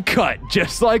 Uncut,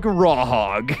 just like Raw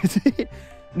Hog.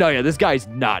 No, yeah, this guy's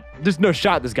not. There's no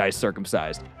shot this guy's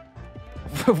circumcised.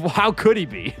 How could he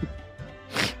be?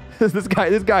 This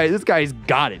guy's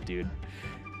got it, dude.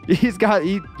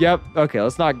 Yep. Okay,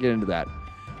 let's not get into that.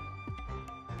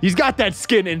 He's got that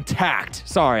skin intact.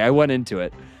 Sorry, I went into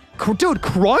it. Dude,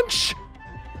 crunch?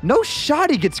 No shot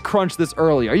he gets crunched this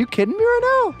early. Are you kidding me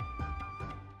right now?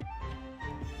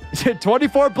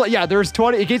 24, yeah, there's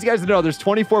 20, in case you guys don't know, there's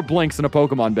 24 blinks in a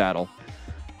Pokemon battle.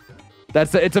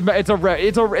 If you guys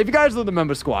are in the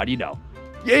member squad, you know.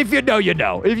 If you know, you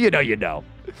know. If you know, you know.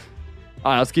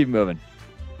 All right, let's keep moving.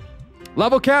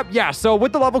 Level cap, yeah, so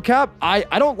with the level cap,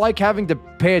 I don't like having to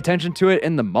pay attention to it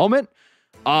in the moment.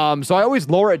 So I always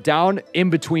lower it down in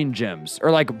between gyms,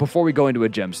 or like before we go into a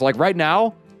gym. So like right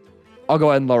now, I'll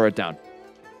go ahead and lower it down.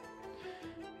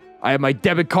 I have my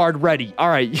debit card ready. All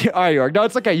right, York. No,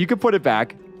 it's okay. You can put it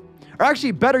back. Or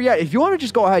actually, better yet, if you want to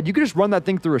just go ahead, you can just run that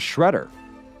thing through a shredder.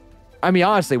 I mean,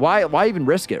 honestly, why even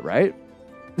risk it, right?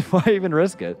 Why even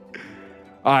risk it?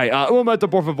 All right, un momento,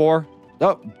 por favor.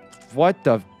 Oh, what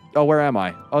the? Oh, where am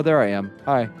I? Oh, there I am.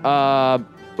 Hi. Un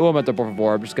momento, por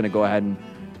favor. I'm just gonna go ahead and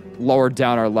lower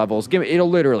down our levels. It'll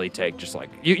literally take just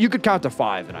like you could count to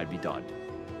 5 and I'd be done.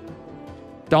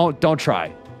 Don't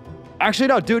try. Actually,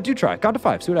 no, do try. Count to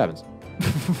 5. See what happens.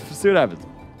 See what happens.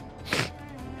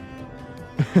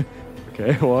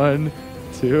 Okay, 1,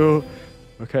 2.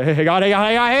 Okay, hang on.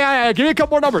 Give me a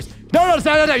couple more numbers. No.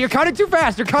 You're counting too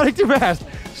fast.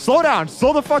 Slow down.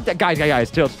 Slow the fuck down. Guys,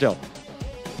 chill. Chill.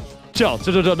 No,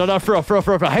 for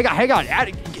real. Hang on.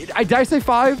 Did I say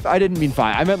 5? I didn't mean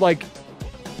 5. I meant like,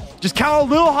 just count a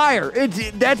little higher.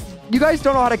 You guys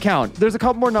don't know how to count. There's a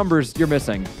couple more numbers you're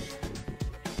missing.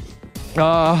 Okay.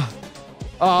 Hang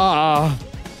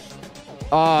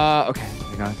on.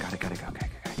 Got it. Okay.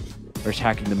 We're just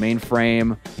hacking the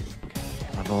mainframe. Okay.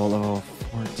 Level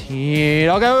 14.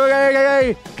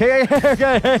 Okay.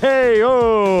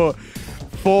 Oh.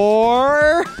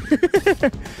 4.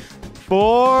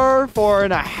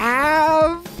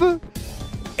 4.5.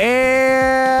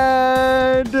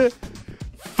 And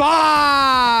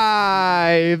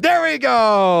 5. There we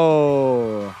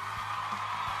go.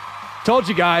 Told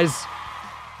you guys.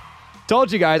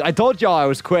 I told y'all I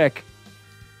was quick.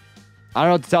 I don't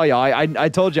know what to tell y'all. I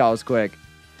told y'all I was quick.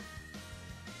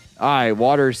 All right,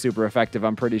 water is super effective,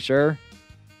 I'm pretty sure.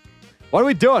 What are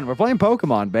we doing? We're playing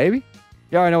Pokemon, baby.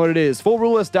 You already know what it is. Full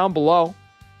rule list down below.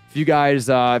 If you guys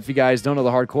don't know the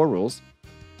hardcore rules.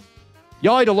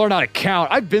 Y'all need to learn how to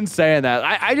count. I've been saying that.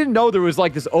 I didn't know there was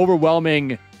like this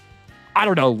overwhelming, I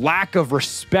don't know, lack of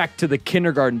respect to the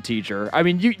kindergarten teacher. I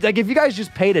mean, if you guys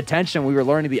just paid attention when we were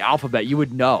learning the alphabet, you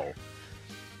would know.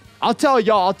 I'll tell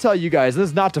you guys, this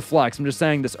is not to flex. I'm just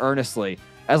saying this earnestly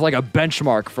as like a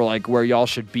benchmark for like where y'all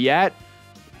should be at.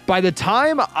 By the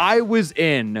time I was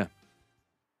in,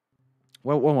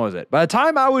 when was it? By the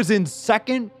time I was in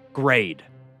 2nd grade,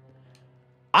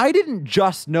 I didn't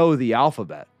just know the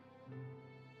alphabet.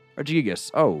 Argigas.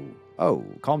 Oh,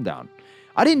 calm down.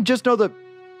 I didn't just know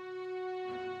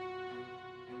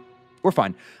We're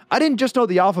fine. I didn't just know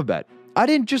the alphabet. I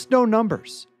didn't just know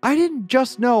numbers. I didn't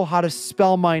just know how to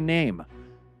spell my name.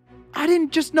 I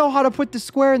didn't just know how to put the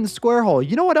square in the square hole.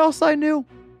 You know what else I knew?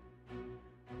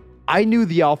 I knew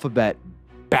the alphabet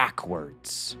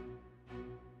backwards.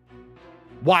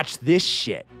 Watch this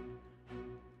shit.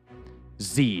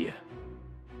 Z.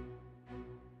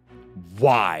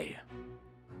 Y.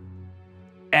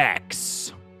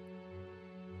 X.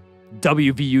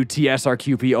 W, V, U, T, S, R,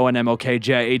 Q, P, O, N, M, O, K,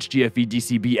 J, H, G, F, E, D,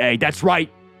 C, B, A. That's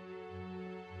right.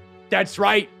 That's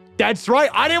right. I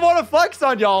didn't want to flex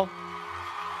on y'all.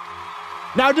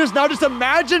 Now just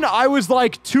imagine I was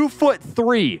like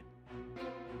 2'3"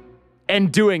 and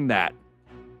doing that.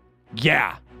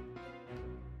 Yeah,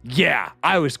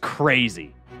 I was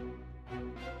crazy.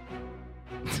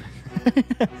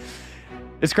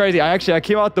 It's crazy. I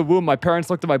came out the womb. My parents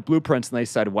looked at my blueprints and they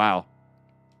said, "Wow,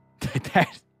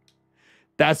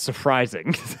 that's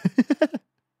surprising."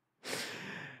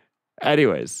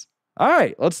 Anyways, all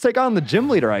right, let's take on the gym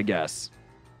leader, I guess.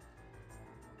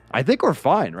 I think we're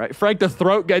fine, right? Frank the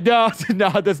throat guy. No,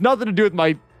 there's nothing to do with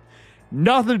my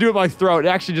throat. It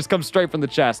actually just comes straight from the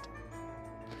chest.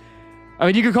 I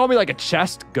mean, you could call me like a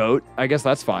chest goat. I guess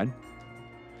that's fine.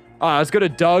 Let's go to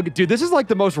Doug. Dude, this is like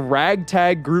the most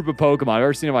ragtag group of Pokemon I've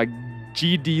ever seen in my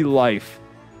GD life.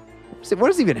 What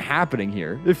is even happening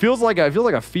here? It feels like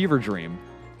a fever dream.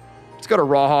 Let's go to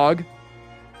Rawhog.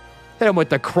 Hit him with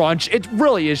the crunch. It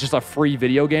really is just a free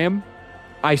video game.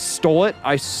 I stole it.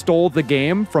 I stole the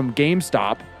game from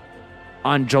GameStop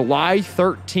on July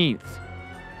 13th,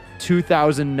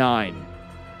 2009.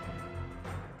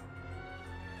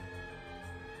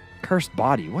 cursed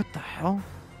body. What the hell?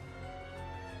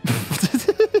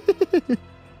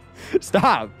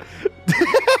 Stop.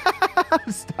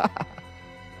 Stop.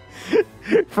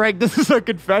 Frank, this is a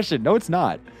confession. No, it's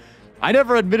not. I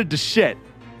never admitted to shit.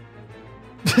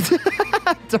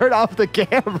 Turn off the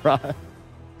camera.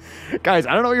 Guys,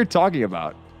 I don't know what you're talking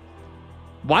about.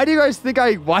 Why do you guys think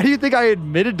why do you think I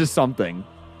admitted to something?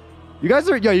 You guys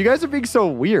are being so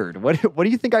weird. What do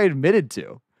you think I admitted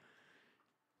to?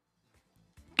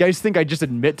 You guys think I just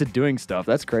admit to doing stuff.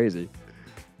 That's crazy.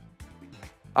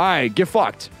 All right, get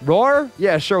fucked. Roar?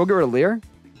 Yeah, sure. We'll get rid of Lear.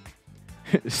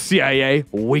 CIA,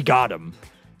 we got him.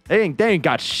 They ain't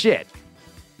got shit.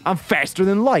 I'm faster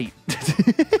than light.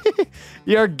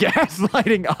 You're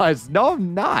gaslighting us. No,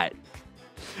 I'm not.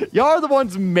 Y'all are the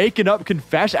ones making up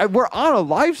confession. We're on a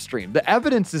live stream. The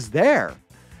evidence is there.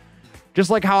 Just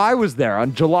like how I was there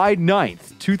on July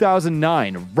 9th,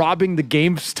 2009, robbing the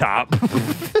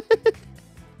GameStop.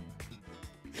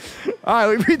 All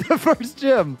right, we beat the first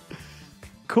gym.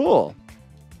 Cool.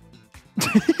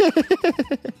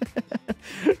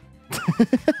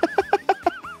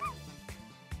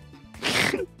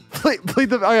 Plead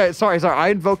the. Okay, sorry. I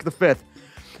invoke the fifth.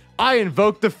 I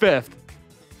invoke the fifth.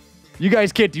 You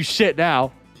guys can't do shit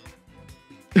now.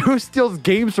 Who steals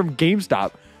games from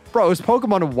GameStop? Bro, it was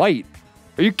Pokemon White.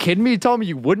 Are you kidding me? You telling me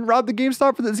you wouldn't rob the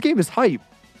GameStop for this? This game is hype.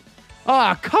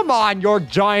 Ah, come on, York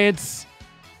Giants.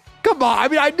 Come on. I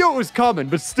mean, I knew it was coming,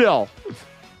 but still.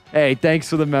 Hey, thanks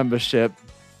for the membership.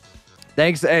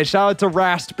 Thanks. Hey, shout out to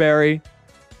Rastberry.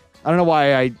 I don't know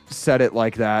why I said it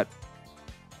like that.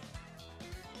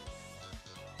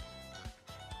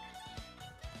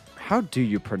 How do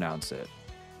you pronounce it?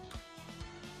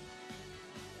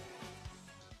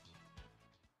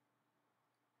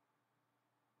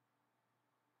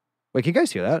 Wait, can you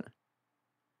guys hear that?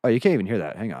 Oh, you can't even hear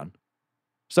that. Hang on.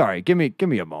 Sorry, give me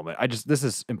a moment. This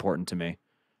is important to me.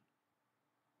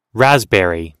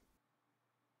 Raspberry.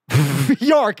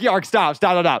 York, stop.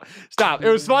 It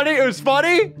was funny. It was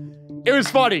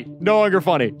funny. No longer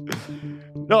funny.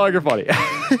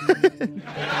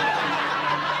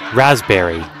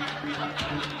 Raspberry.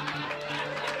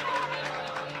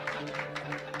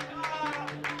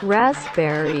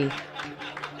 Raspberry.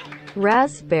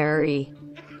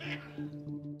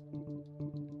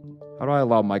 How do I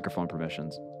allow microphone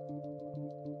permissions?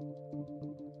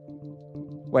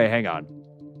 Wait, hang on.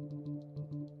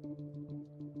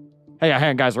 Hey,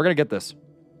 hang on, guys. We're going to get this.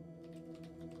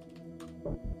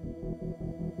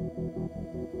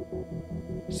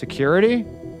 Security?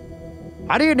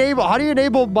 How do you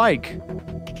enable mic?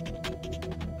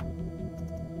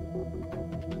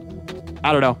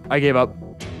 I don't know. I gave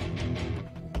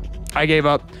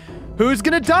up. Who's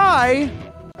going to die?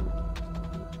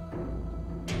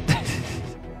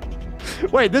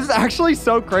 Wait, this is actually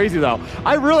so crazy though.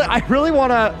 I really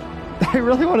want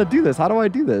to do this. How do I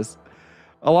do this?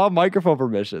 Allow microphone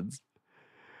permissions.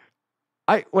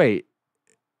 Wait.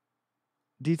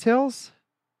 Details?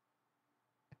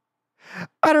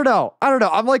 I don't know.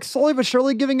 I'm like slowly but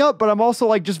surely giving up, but I'm also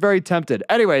like just very tempted.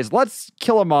 Anyways, let's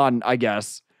kill him on, I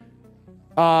guess.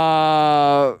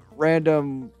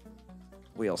 Random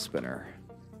wheel spinner.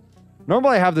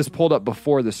 Normally I have this pulled up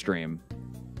before the stream.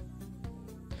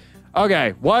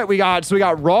 Okay, what we got? So we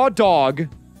got raw dog.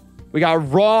 We got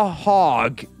raw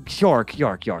hog. York. Hey,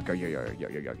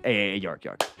 York.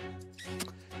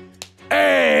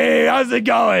 Hey, how's it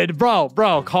going?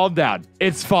 Bro, calm down.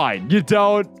 It's fine.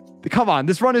 Come on,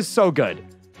 this run is so good.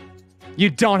 You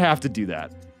don't have to do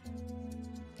that.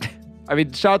 I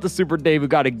mean, shout out to Super Dave who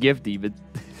got a gifty, but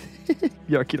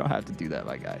York, you don't have to do that,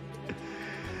 my guy.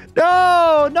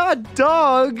 No, not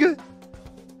Doug.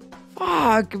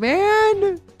 Fuck,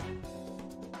 man.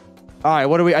 All right,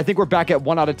 what do we? I think we're back at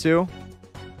 1 out of 2.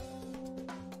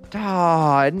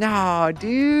 Oh, no,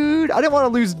 dude. I didn't want to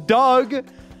lose Doug.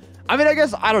 I mean, I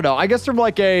don't know. I guess from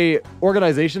like a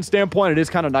organization standpoint, it is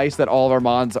kind of nice that all of our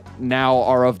mons now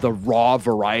are of the raw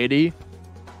variety.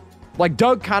 Like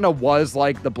Doug kind of was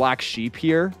like the black sheep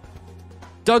here.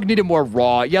 Doug needed more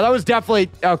raw. Yeah, that was definitely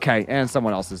okay. And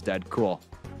someone else is dead. Cool.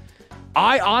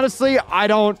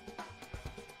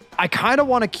 I kind of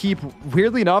want to keep,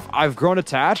 weirdly enough, I've grown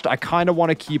attached. I kind of want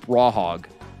to keep raw hog.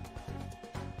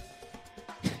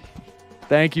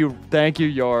 Thank you,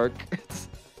 York.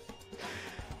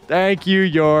 Thank you,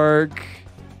 York.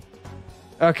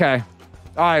 Okay.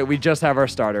 All right, we just have our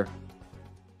starter.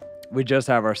 We can get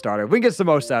some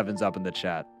 07s up in the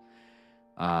chat.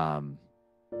 I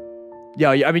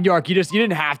mean, York, you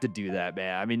didn't have to do that,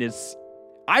 man. I mean,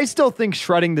 I still think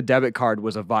shredding the debit card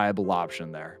was a viable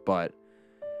option there, but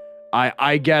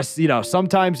I guess,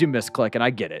 sometimes you misclick and I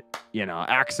get it.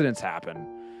 Accidents happen.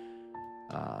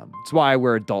 That's why I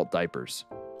wear adult diapers.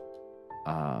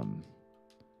 All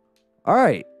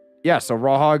right. Yeah, so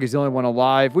Raw Hog is the only one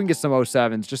alive. We can get some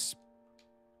 07s. Just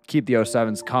keep the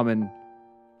 07s coming.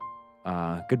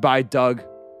 Goodbye, Doug.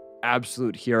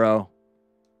 Absolute hero.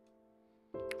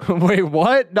 Wait,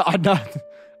 what? No,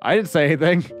 I didn't say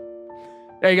anything.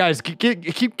 Hey, guys, keep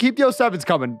the 07s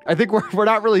coming. I think we're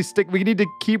not really we need to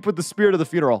keep with the spirit of the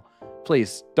funeral.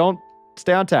 Please, don't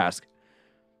stay on task.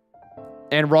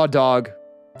 And Raw Dog,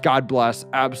 God bless,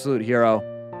 absolute hero.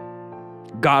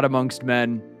 God amongst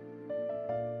men.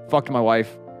 Fucked my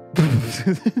wife.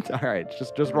 All right,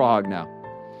 just Raw Hog now.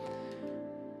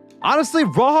 Honestly,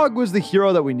 Raw Hog was the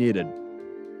hero that we needed.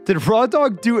 Did Raw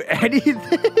Dog do anything?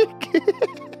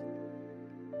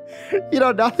 You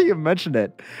know, now that you mention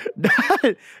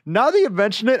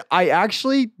it, I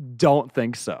actually don't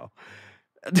think so.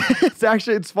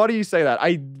 It's funny you say that.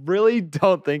 I really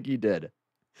don't think he did.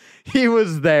 He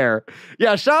was there.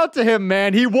 Yeah, shout out to him,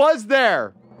 man. He was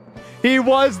there. He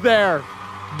was there.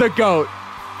 The GOAT.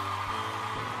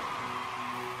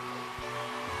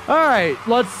 All right,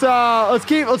 let's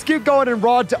keep going in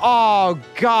Raw. Oh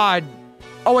God.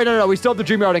 Oh wait, no. We still have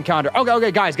the DreamYard encounter.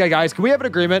 Okay, guys. Can we have an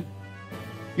agreement?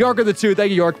 York of the two. Thank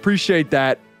you, York. Appreciate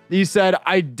that. He said,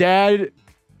 I dad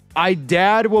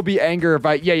will be angry if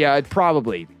I. Yeah.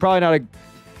 Probably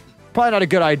not a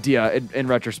good idea in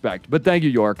retrospect. But thank you,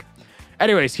 York.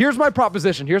 Anyways, here's my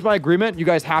proposition. Here's my agreement. You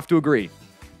guys have to agree.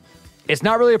 It's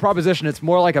not really a proposition. It's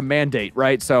more like a mandate,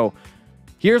 right? So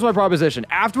here's my proposition.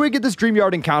 After we get this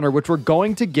DreamYard encounter, which we're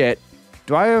going to get,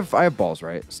 I have balls,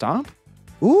 right? Stomp?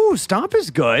 Ooh, Stomp is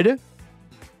good.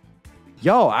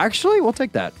 Yo, actually, we'll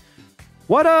take that.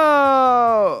 What,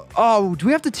 oh, do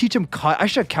we have to teach him cut? I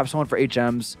should have kept someone for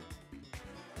HMs.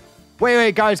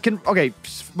 Wait, guys,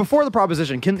 before the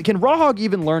proposition, can Raw Hog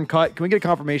even learn cut? Can we get a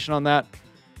confirmation on that?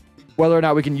 Whether or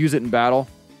not we can use it in battle?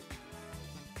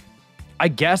 I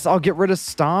guess I'll get rid of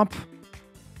Stomp.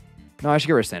 No, I should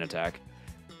get rid of Sand Attack.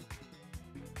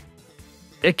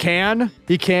 It can?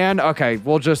 He can? Okay,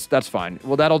 that's fine.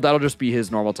 Well, that'll just be his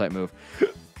normal type move.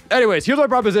 Anyways, here's my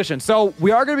proposition. So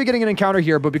we are going to be getting an encounter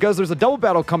here, but because there's a double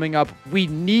battle coming up, we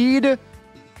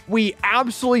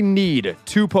absolutely need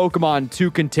 2 Pokemon to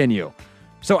continue.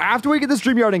 So after we get this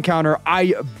DreamYard encounter,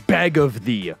 I beg of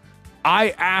thee, I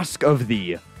ask of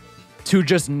thee to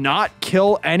just not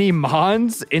kill any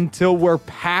Mons until we're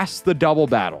past the double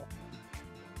battle.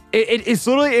 It's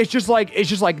literally, it'll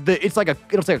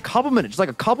take a couple minutes, just like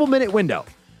a couple minute window.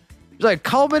 Just like a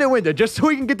couple minute window, just so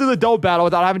we can get through the double battle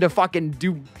without having to fucking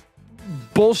do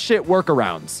bullshit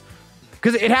workarounds.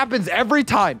 Because it happens every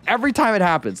time. Every time it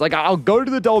happens. Like, I'll go to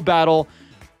the double battle,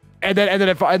 and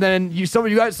then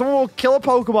someone will kill a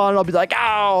Pokemon, and I'll be like,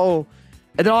 ow!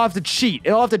 And then I'll have to cheat.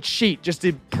 I'll have to cheat just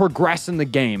to progress in the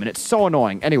game, and it's so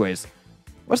annoying. Anyways,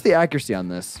 what's the accuracy on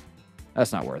this?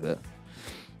 That's not worth it.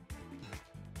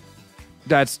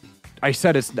 I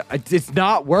said it's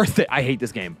not worth it. I hate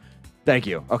this game. Thank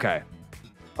you. Okay.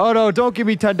 Oh no, don't give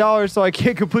me $10 so I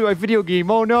can't complete my video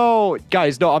game. Oh no.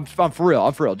 Guys, no, I'm for real.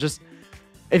 I'm for real. Just,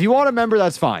 if you want a member,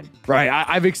 that's fine. Right?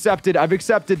 I've accepted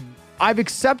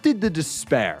the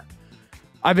despair.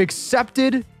 I've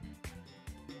accepted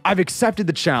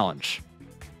the challenge.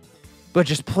 But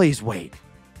just please wait.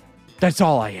 That's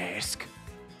all I ask.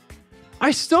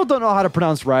 I still don't know how to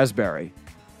pronounce raspberry.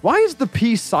 Why is the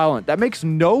P silent? That makes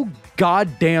no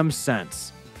goddamn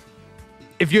sense.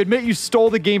 If you admit you stole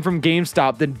the game from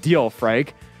GameStop, then deal,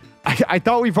 Frank. I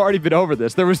thought we've already been over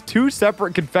this. There was 2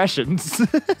 separate confessions.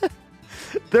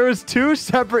 There was 2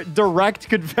 separate direct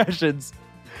confessions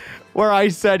where I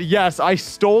said, yes, I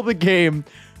stole the game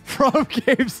from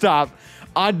GameStop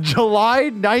on July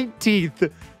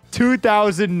 19th,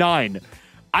 2009.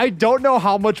 I don't know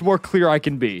how much more clear I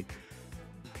can be.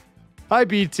 Hi,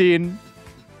 B-Teen.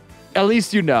 At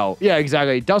least you know. Yeah,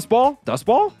 exactly. Dust ball? Dust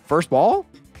ball? First ball?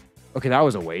 Okay, that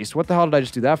was a waste. What the hell did I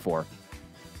just do that for?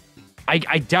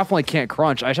 I definitely can't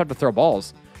crunch. I just have to throw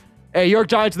balls. Hey, York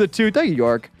Giant to the 2. Thank you,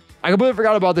 York. I completely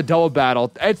forgot about the double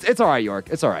battle. It's all right, York.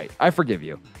 It's all right. I forgive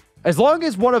you. As long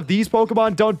as one of these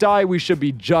Pokemon don't die, we should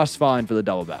be just fine for the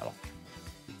double battle.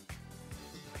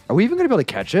 Are we even going to be able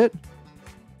to catch it?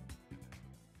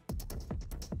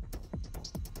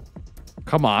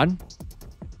 Come on.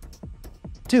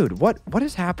 Dude, what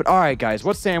has happened? All right, guys.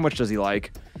 What sandwich does he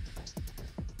like?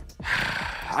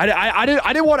 I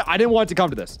didn't want it to come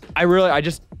to this. I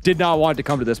just did not want it to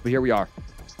come to this, but here we are.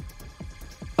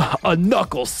 A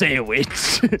knuckle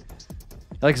sandwich. He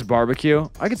likes barbecue.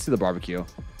 I can see the barbecue.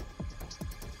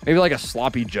 Maybe like a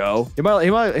sloppy Joe. He might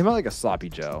like a sloppy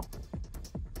Joe.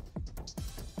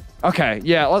 Okay,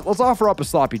 yeah, let's offer up a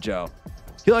sloppy Joe.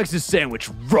 He likes his sandwich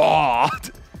raw.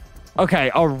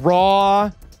 Okay, a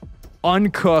raw,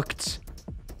 uncooked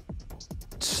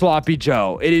sloppy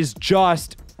Joe. It is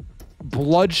just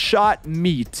bloodshot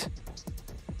meat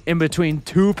in between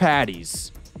two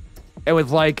patties and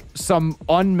with like some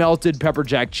unmelted pepper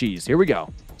jack cheese. Here we go.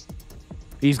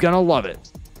 He's gonna love it.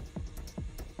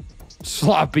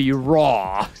 Sloppy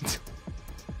raw.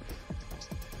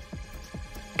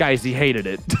 Guys, he hated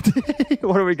it.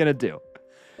 What are we gonna do?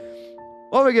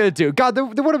 What are we gonna do? God, there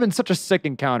would have been such a sick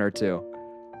encounter too.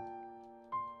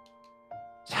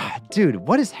 Dude,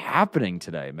 what is happening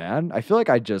today, man? I feel like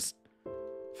I just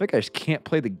can't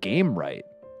play the game right.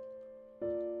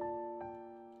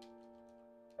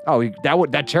 Oh,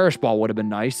 that cherish ball would have been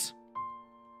nice.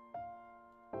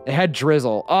 It had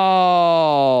drizzle.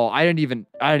 Oh, I didn't even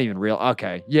realize.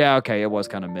 Okay. Yeah, okay, it was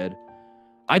kind of mid.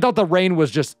 I thought the rain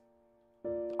was just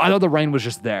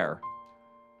there.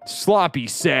 Sloppy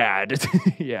sad.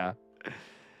 Yeah.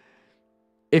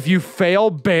 If you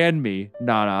fail, ban me.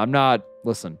 No, I'm not.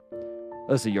 Listen,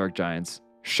 York Giants.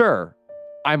 Sure,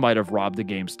 I might have robbed a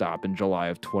GameStop in July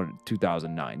of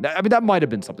 2009. I mean, that might have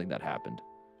been something that happened.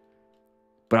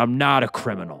 But I'm not a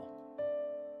criminal.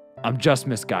 I'm just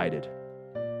misguided.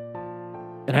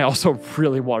 And I also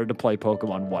really wanted to play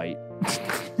Pokemon White.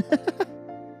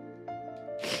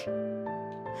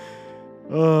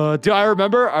 Dude, I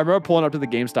remember pulling up to the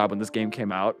GameStop when this game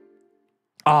came out.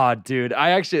 Ah, dude,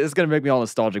 this is going to make me all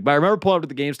nostalgic. But I remember pulling up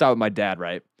to the GameStop with my dad,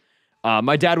 right?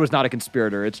 My dad was not a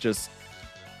conspirator. It's just,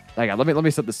 hang on, let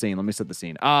me set the scene.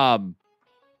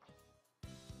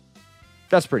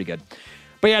 That's pretty good.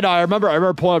 But yeah, no, I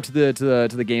remember pulling up to the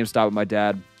GameStop with my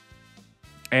dad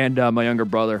and my younger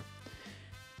brother.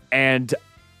 And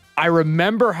I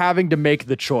remember having to make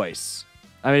the choice.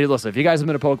 I mean, listen, if you guys have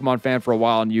been a Pokemon fan for a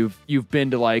while and you've been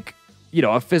to like, you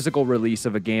know, a physical release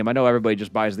of a game. I know everybody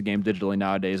just buys the game digitally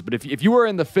nowadays, but if you were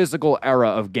in the physical era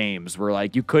of games where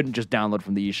like you couldn't just download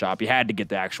from the eShop, you had to get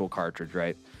the actual cartridge,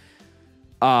 right?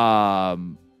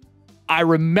 I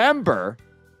remember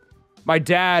my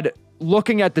dad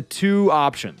looking at the two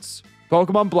options,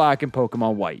 Pokemon Black and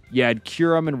Pokemon White. You had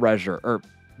Kyurem and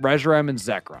Reshiram and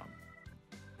Zekrom.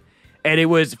 And it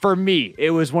was, for me, it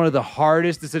was one of the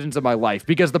hardest decisions of my life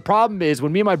because the problem is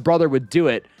when me and my brother would do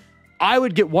it, I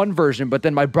would get one version, but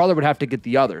then my brother would have to get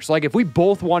the other. So like if we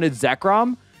both wanted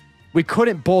Zekrom, we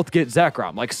couldn't both get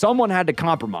Zekrom. Like someone had to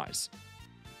compromise.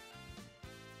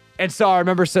 And so I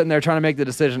remember sitting there trying to make the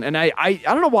decision. And I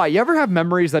don't know why. You ever have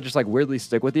memories that just like weirdly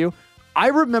stick with you? I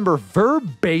remember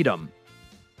verbatim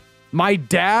my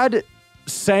dad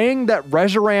saying that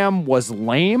Reshiram was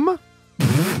lame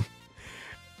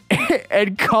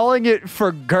and calling it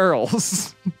for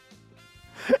girls.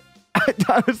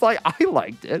 I was like, I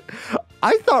liked it.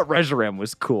 I thought Reshiram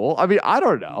was cool. I mean, I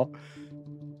don't know.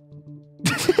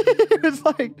 It was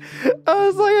like, he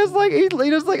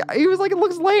was like, it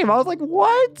looks lame. I was like,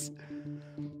 what?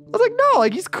 I was like, no,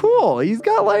 like he's cool. He's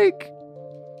got like,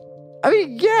 I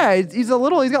mean, yeah, he's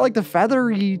got like the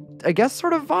feathery, I guess,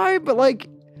 sort of vibe, but like,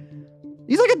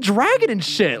 he's like a dragon and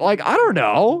shit. Like, I don't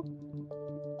know.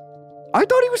 I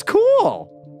thought he was cool.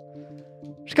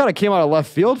 Just kind of came out of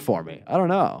left field for me. I don't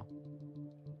know.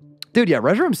 Dude, yeah,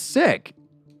 Reshiram's sick.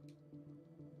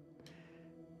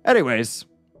 Anyways,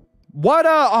 what,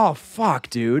 oh, fuck,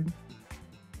 dude.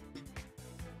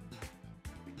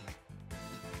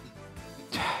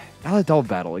 Now the double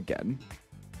battle again.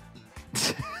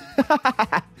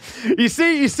 You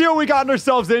see what we got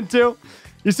ourselves into?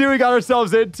 You see what we got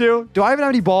ourselves into? Do I even have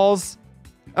any balls?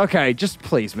 Okay, just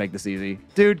please make this easy.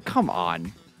 Dude, come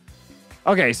on.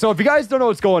 Okay, so if you guys don't know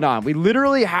what's going on, we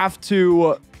literally have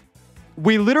to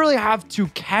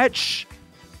catch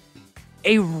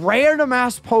a random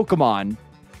ass Pokemon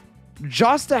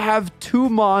just to have 2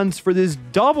 Mons for this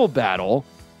double battle.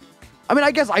 I mean,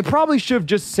 I guess I probably should have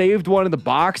just saved one in the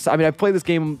box. I mean, I've played this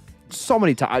game so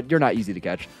many times. You're not easy to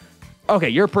catch. Okay,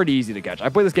 you're pretty easy to catch. I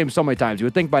played this game so many times. You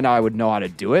would think by now I would know how to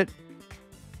do it.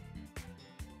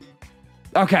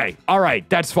 Okay, all right,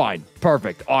 that's fine.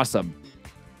 Perfect, awesome.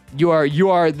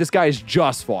 This guy is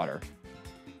just fodder.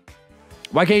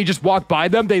 Why can't you just walk by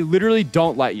them? They literally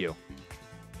don't let you.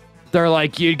 They're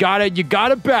like, you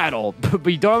gotta battle, but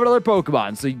you don't have another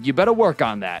Pokemon, so you better work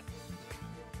on that.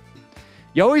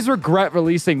 You always regret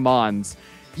releasing Mons.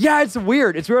 Yeah, it's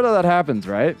weird. It's weird how that happens,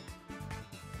 right?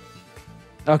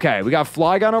 Okay, we got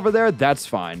Flygon over there. That's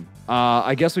fine.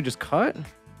 I guess we just cut.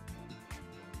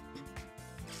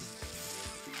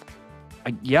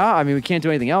 Yeah, I mean, we can't do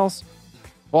anything else.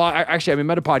 Well, actually, I mean,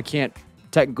 Metapod can't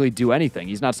technically do anything.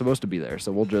 He's not supposed to be there,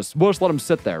 so we'll just let him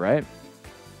sit there, right?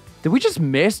 Did we just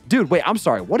miss? Dude, wait, I'm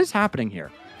sorry. What is happening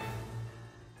here?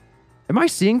 Am I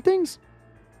seeing things?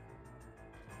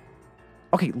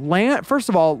 Okay, first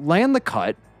of all, land the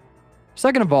cut.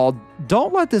 Second of all,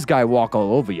 don't let this guy walk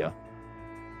all over you.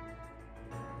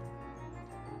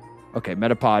 Okay,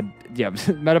 Metapod. Yeah,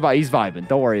 Metapod, he's vibing.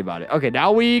 Don't worry about it. Okay,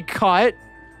 now we cut.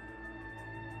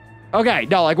 Okay,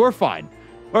 no, like we're fine.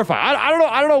 We're fine.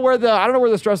 I don't know where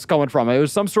the stress is coming from. It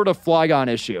was some sort of Flygon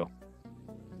issue.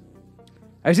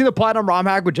 I've seen the Platinum ROM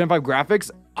hack with Gen 5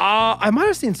 graphics. I might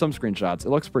have seen some screenshots. It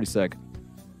looks pretty sick.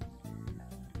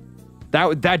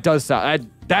 That does sound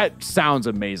that sounds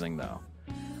amazing though.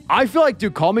 I feel like,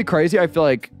 dude, call me crazy. I feel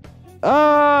like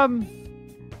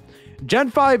Gen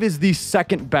 5 is the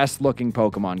second best looking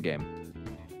Pokemon game.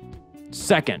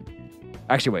 Second.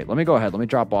 Actually, wait, let me go ahead. Let me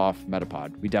drop off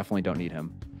Metapod. We definitely don't need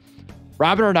him.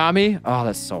 Robin or Nami? Oh,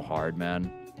 that's so hard,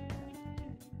 man.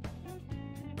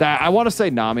 I want to say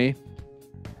Nami.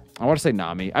 I want to say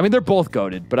Nami. I mean, they're both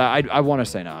goated, but I want to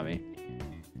say Nami.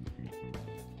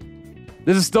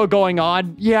 This is still going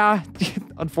on? Yeah,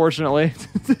 unfortunately.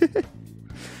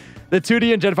 The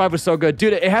 2D in Gen 5 was so good.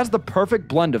 Dude, it has the perfect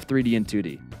blend of 3D and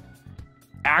 2D.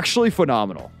 Actually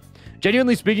phenomenal.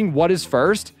 Genuinely speaking, what is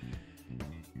first?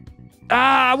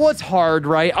 Well, it's hard,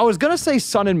 right? I was going to say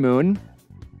Sun and Moon.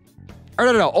 Or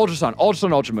no, Ultra Sun,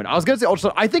 Ultra Moon. I was going to say Ultra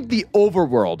Sun. I think the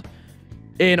overworld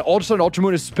in Ultra Sun and Ultra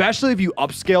Moon, especially if you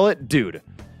upscale it, dude,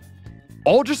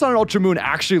 Ultra Sun and Ultra Moon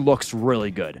actually looks really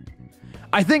good.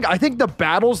 I think the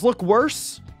battles look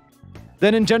worse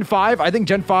than in Gen 5. I think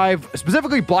Gen 5,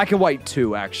 specifically Black and White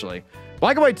 2, actually.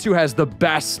 Black and White 2 has the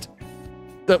best,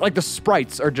 like the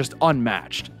sprites are just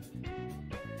unmatched.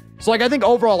 So like I think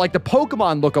overall, like the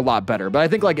Pokemon look a lot better, but I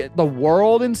think like the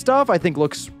world and stuff, I think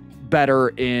looks better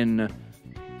in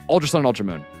Ultra Sun and Ultra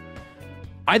Moon.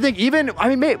 I think even,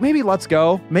 I mean, maybe Let's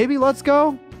Go. Maybe Let's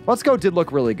Go. Let's Go did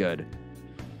look really good.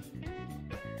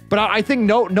 But I think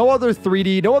no other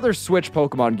 3D, no other Switch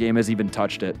Pokemon game has even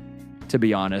touched it, to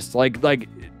be honest. Like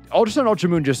Ultra Sun and Ultra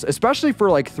Moon just, especially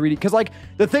for like 3D, because like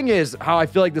the thing is how I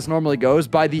feel like this normally goes,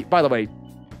 by the way,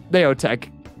 Neotech,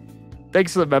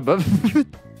 thanks for the member.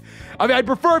 I mean, I'd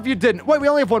prefer if you didn't. Wait, we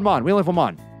only have one Mon. We only have one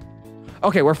Mon.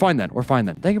 Okay, we're fine then. We're fine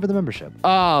then. Thank you for the membership.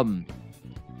 What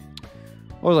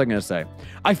was I gonna say?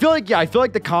 I feel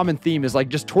like the common theme is like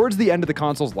just towards the end of the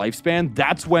console's lifespan,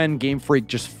 that's when Game Freak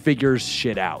just figures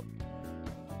shit out,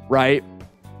 right?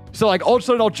 So like Ultra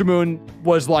Sun and Ultra Moon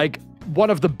was like one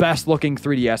of the best looking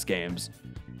 3DS games.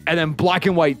 And then Black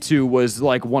and White 2 was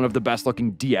like one of the best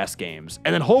looking DS games.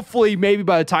 And then hopefully maybe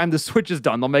by the time the Switch is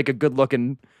done, they'll make a good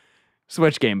looking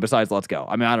Switch game besides Let's Go.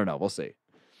 I mean, I don't know. We'll see.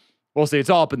 We'll see.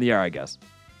 It's all up in the air, I guess.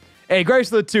 Hey, Grace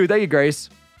for the 2. Thank you, Grace.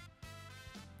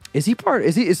 Is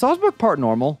Salzburg part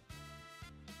normal?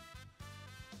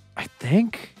 I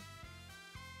think.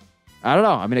 I don't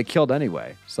know. I mean, it killed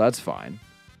anyway, so that's fine.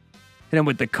 Hit him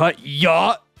with the cut.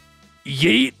 Yacht.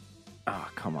 Yeet. Oh,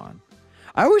 come on.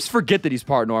 I always forget that he's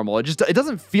part normal. It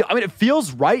doesn't feel, I mean, it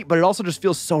feels right, but it also just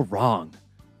feels so wrong.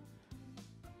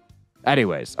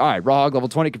 Anyways, all right, Raw Hog, level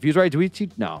 20, confused, right? Do we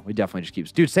teach? No, we definitely just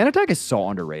keeps. Dude, Sand Attack is so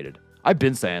underrated. I've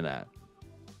been saying that.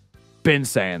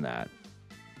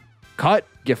 Cut,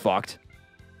 get fucked.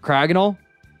 Cragonal,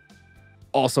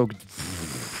 also.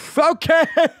 Okay.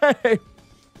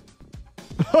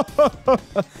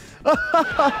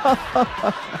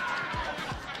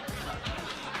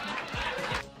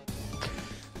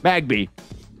 Magby.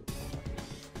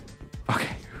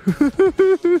 Okay.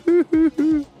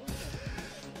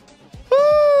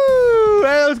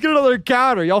 Hey, let's get another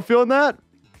encounter. Y'all feeling that?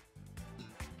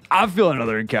 I'm feeling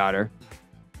another encounter.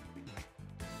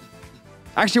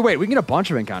 Actually, wait, we can get a bunch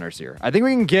of encounters here. I think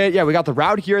we can get, yeah, we got the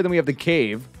route here, then we have the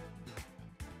cave.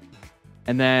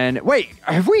 And then, wait,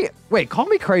 call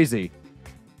me crazy.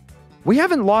 We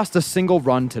haven't lost a single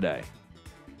run today.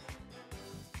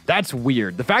 That's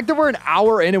weird. The fact that we're an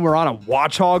hour in and we're on a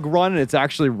Watchog run and it's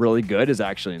actually really good is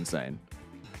actually insane.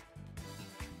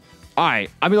 All right.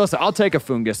 I mean, listen, I'll take a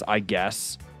Fungus, I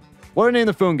guess. What do we name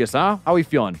the Fungus, huh? How we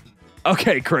feeling?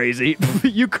 Okay, crazy.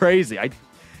 You crazy.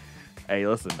 Hey,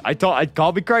 listen,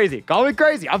 call me crazy. Call me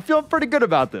crazy. I'm feeling pretty good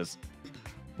about this.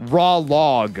 Raw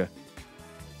log.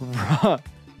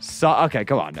 Okay,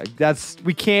 come on.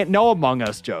 We can't, no Among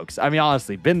Us jokes. I mean,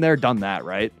 honestly, been there, done that,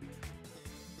 right?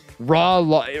 Raw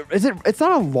log. It's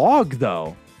not a log,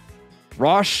 though.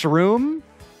 Raw shroom?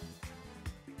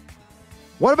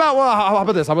 What about, well, how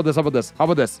about this? How about this? How about this? How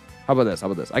about this? How about this? How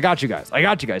about this? I got you guys.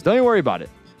 Don't even worry about it.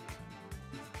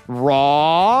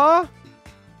 Raw.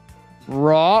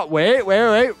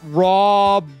 Wait.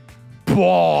 Raw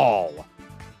ball.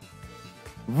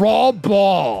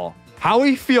 How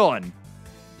we feeling?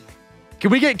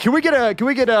 Can we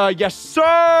get a yes,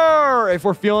 sir, if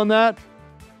we're feeling that?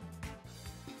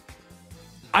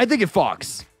 I think it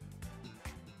fucks.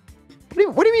 What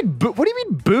do you mean? What do you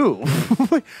mean? Boo?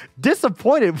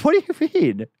 Disappointed? What do you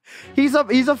mean? He's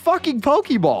a fucking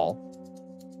Pokeball.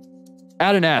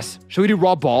 Add an S. Should we do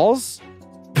raw balls?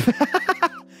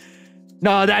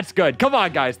 No, that's good. Come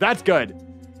on, guys. That's good.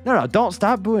 No, don't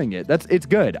stop booing it. It's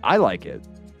good. I like it.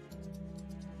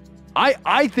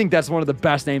 I think that's one of the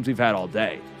best names we've had all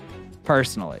day,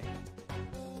 personally.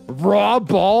 Raw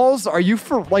balls? Are you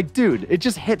for like, dude? It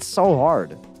just hits so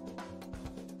hard.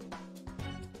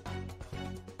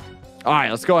 All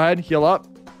right, let's go ahead. Heal up.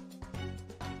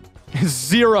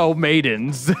 0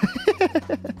 maidens.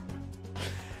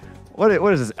 What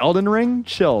is this? Elden Ring?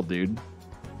 Chill, dude.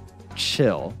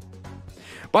 Chill.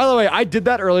 By the way, I did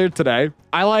that earlier today.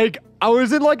 I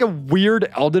was in like a weird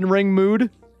Elden Ring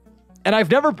mood. And I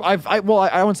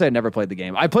won't say I never played the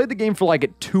game. I played the game for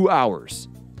like 2 hours.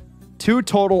 2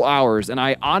 total hours. And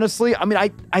I honestly, I mean,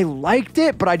 I liked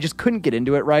it, but I just couldn't get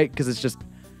into it right. Because it's just,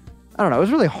 I don't know. It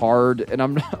was really hard. And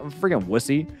I'm freaking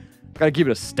wussy. Gotta keep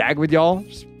it a stag with y'all.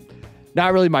 Just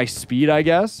not really my speed, I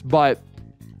guess. But,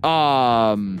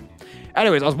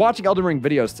 anyways, I was watching Elden Ring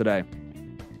videos today.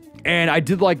 And I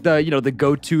did like the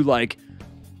go-to like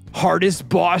hardest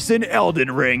boss in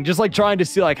Elden Ring. Just like trying to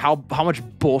see like how much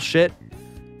bullshit,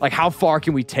 like how far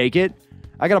can we take it?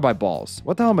 I gotta buy balls.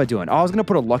 What the hell am I doing? Oh, I was gonna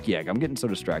put a lucky egg. I'm getting so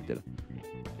distracted.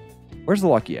 Where's the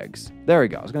lucky eggs? There we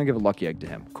go. I was gonna give a lucky egg to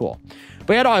him. Cool.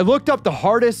 But yeah, no, I looked up the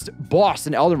hardest boss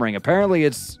in Elden Ring. Apparently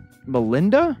it's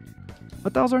Melinda?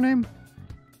 What the hell's her name?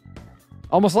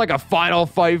 Almost like a Final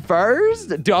Fight first?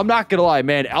 Dude, I'm not gonna lie,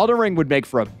 man. Elden Ring would make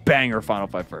for a banger Final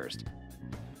Fight first.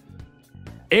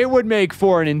 It would make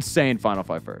for an insane Final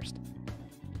Fight first.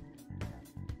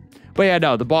 But yeah,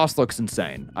 no, the boss looks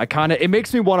insane. It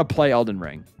makes me want to play Elden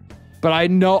Ring. But I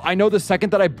know the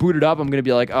second that I boot it up, I'm gonna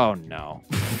be like, oh no.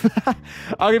 I'm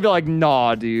gonna be like,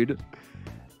 nah, dude.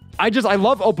 I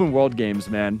love open world games,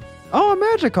 man. Oh, a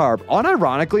Magikarp.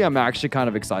 Unironically, I'm actually kind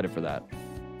of excited for that.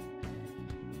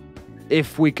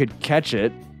 If we could catch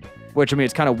it, which, I mean,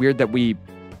 it's kind of weird that we...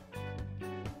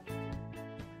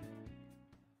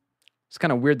 It's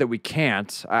kind of weird that we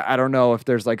can't. I don't know if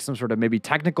there's, like, some sort of maybe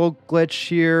technical glitch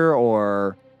here,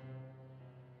 or...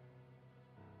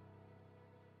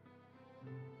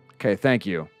 Okay, thank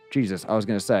you. Jesus, I was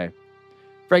going to say.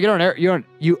 Frank, Let me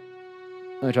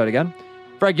try it again.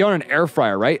 Frank, you own an air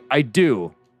fryer, right? I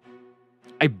do.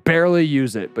 I barely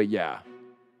use it, but yeah.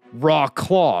 Raw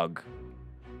clog.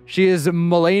 She is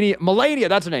Melania,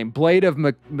 that's her name. Blade of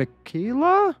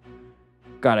Michaela?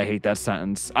 God, I hate that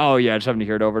sentence. Oh, yeah, just having to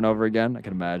hear it over and over again. I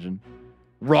can imagine.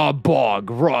 Raw bog,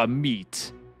 raw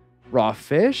meat. Raw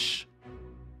fish?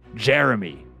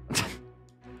 Jeremy.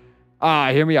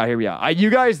 Hear me out. You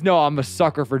guys know I'm a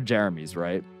sucker for Jeremy's,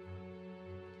 right?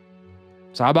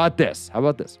 So how about this?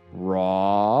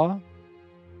 Raw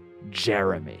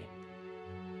Jeremy.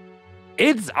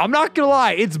 I'm not gonna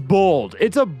lie, it's bold.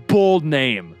 It's a bold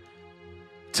name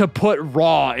to put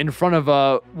raw in front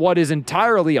of what is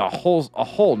entirely a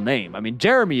whole name. I mean,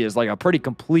 Jeremy is like a pretty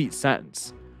complete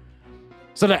sentence.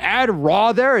 So to add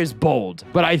raw there is bold,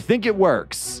 but I think it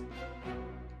works.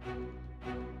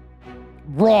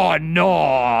 Raw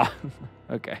gnaw.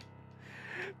 Okay.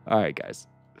 All right, guys.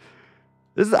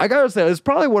 I gotta say, this is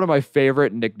probably one of my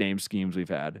favorite nickname schemes we've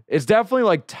had. It's definitely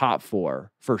like top 4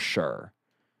 for sure.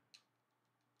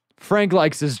 Frank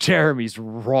likes his Jeremy's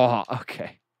raw.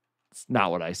 Okay. It's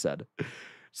not what I said.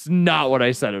 It's not what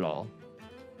I said at all.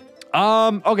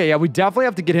 Okay, yeah, we definitely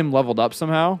have to get him leveled up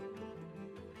somehow.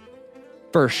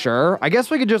 For sure. I guess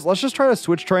we could let's just try to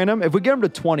switch train him. If we get him to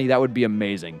 20, that would be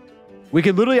amazing. We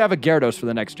could literally have a Gyarados for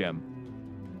the next gym,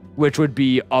 which would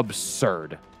be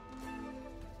absurd.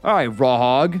 All right, Raw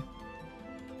Hog.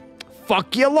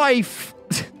 Fuck your life.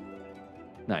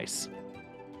 Nice.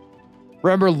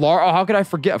 Remember Lard? Oh, how could I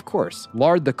forget? Of course.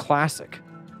 Lard the classic.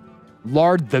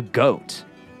 Lard the goat.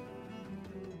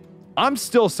 I'm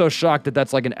still so shocked that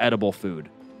that's like an edible food.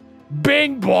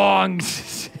 Bing bong.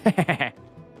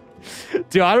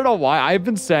 Dude, I don't know why. I've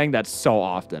been saying that so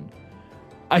often.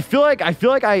 I feel like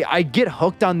I get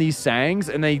hooked on these sayings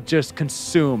and they just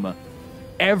consume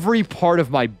every part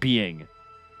of my being.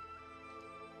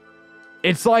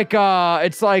 It's like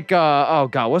oh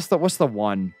god, what's the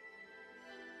one?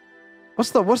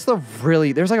 What's the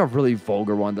really, there's like a really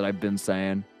vulgar one that I've been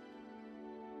saying.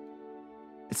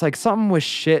 It's like something with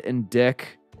shit and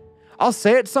dick. I'll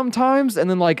say it sometimes and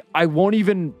then like I won't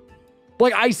even,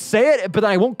 like I say it, but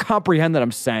then I won't comprehend that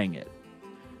I'm saying it.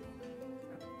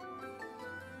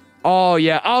 Oh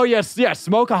yeah, oh yes, yeah,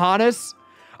 Smokeahanas.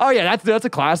 Oh yeah, that's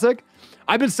a classic.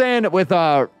 I've been saying it with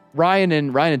Ryan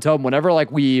and Tobin whenever like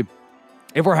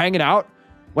if we're hanging out,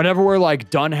 Whenever we're like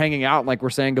done hanging out and like we're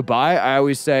saying goodbye, I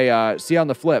always say, see you on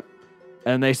the flip.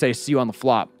 And they say, see you on the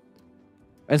flop.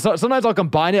 And so, sometimes I'll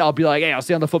combine it. I'll be like, hey, I'll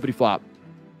see you on the flippity flop.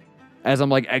 As I'm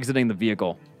like exiting the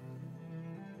vehicle.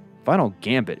 Final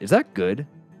Gambit. Is that good?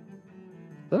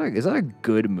 Is that a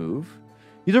good move?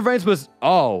 User frames was,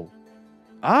 oh.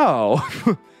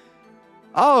 Oh.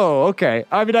 Oh, okay.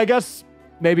 I mean, I guess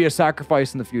maybe a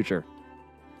sacrifice in the future.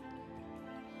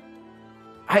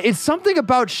 It's something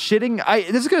about shitting.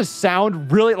 This is going to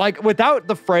sound really, like, without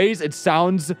the phrase, it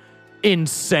sounds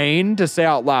insane to say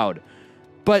out loud.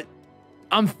 But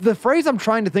the phrase I'm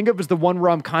trying to think of is the one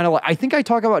where I'm kind of like, I think I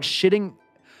talk about shitting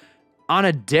on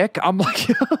a dick. I'm like,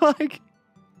 like,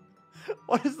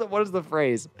 what is the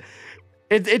phrase?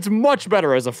 It's much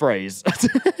better as a phrase.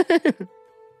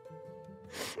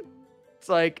 It's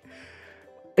like,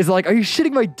 are you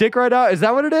shitting my dick right now? Is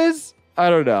that what it is? I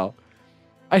don't know.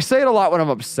 I say it a lot when I'm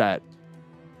upset.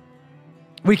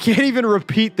 We can't even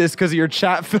repeat this because of your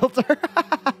chat filter.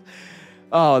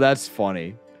 Oh, that's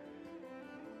funny.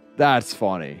 That's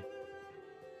funny.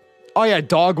 Oh yeah,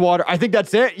 dog water. I think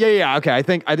that's it. Yeah. Okay, I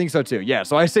think so too. Yeah.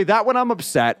 So I say that when I'm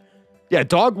upset. Yeah,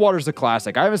 dog water's a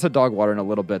classic. I haven't said dog water in a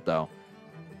little bit though.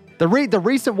 The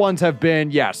recent ones have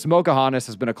been, yeah, Smokeahonis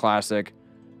has been a classic.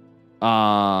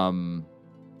 I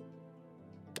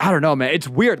don't know, man. It's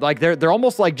weird. Like they're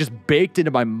almost like just baked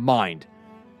into my mind.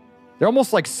 They're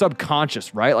almost like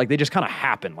subconscious, right? Like they just kind of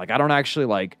happen. Like I don't actually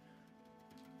like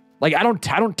I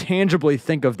don't tangibly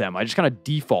think of them. I just kind of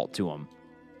default to them.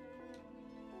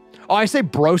 Oh, I say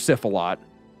brosif a lot.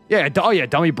 Yeah. Oh yeah,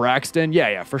 Dummy Braxton.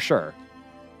 Yeah, for sure.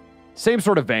 Same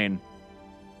sort of vein.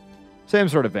 Same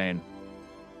sort of vein.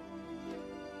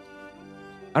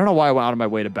 I don't know why I went out of my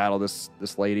way to battle this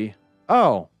lady.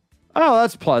 Oh,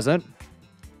 that's pleasant.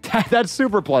 That's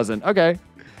super pleasant. Okay.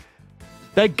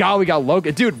 Thank God we got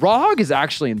Logan. Dude, Rawhog is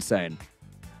actually insane.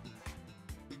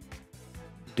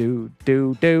 Do.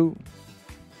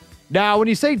 Now, when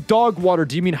you say dog water,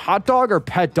 do you mean hot dog or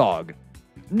pet dog?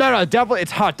 No, definitely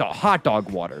it's hot dog. Hot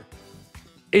dog water.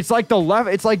 It's like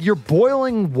it's like you're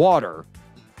boiling water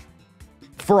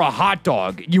for a hot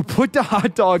dog. You put the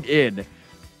hot dog in,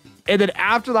 and then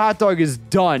after the hot dog is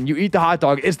done, you eat the hot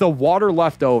dog. It's the water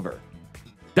left over.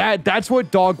 That's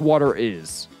what dog water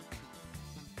is.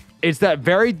 It's that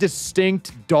very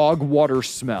distinct dog water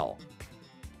smell.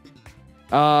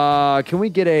 Can we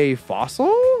get a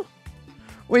fossil?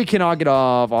 We cannot get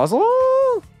a fossil.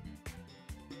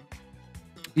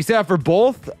 You say that for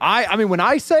both? I mean, when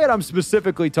I say it, I'm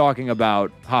specifically talking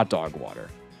about hot dog water.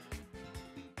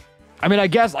 I mean, I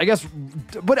guess,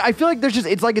 but I feel like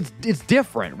it's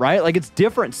different, right? Like it's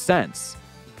different scents.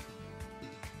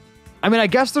 I mean, I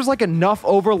guess there's like enough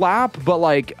overlap, but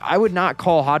like I would not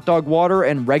call hot dog water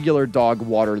and regular dog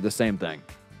water the same thing.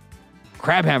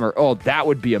 Crab hammer. Oh, that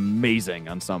would be amazing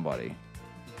on somebody.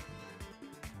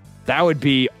 That would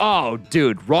be, oh,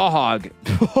 dude, Rawhog.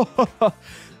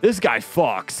 This guy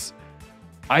fucks.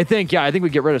 I think we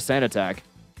get rid of Sand Attack.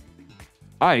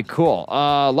 All right, cool.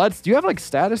 Do you have like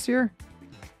status here?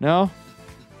 No?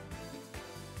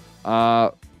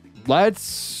 I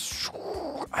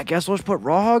guess we'll just put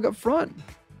Rawhog up front.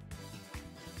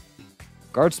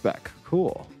 Guard spec.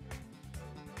 Cool.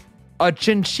 A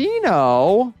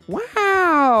Cinccino.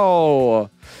 Wow.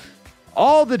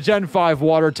 All the Gen 5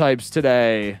 water types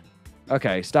today.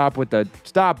 Okay, stop with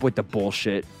the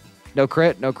bullshit. No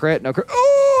crit.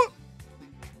 Oh!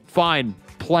 Fine.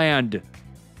 Planned.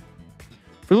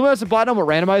 For Luminescent Platinum, what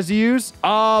randomizer do you use?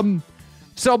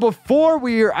 So before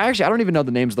I don't even know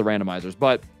the names of the randomizers,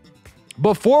 but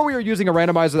before we were using a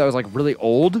randomizer that was like really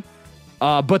old.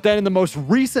 But then in the most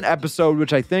recent episode,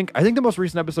 which I think the most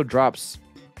recent episode drops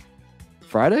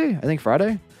Friday. We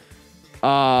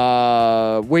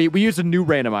used a new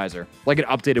randomizer, like an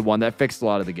updated one that fixed a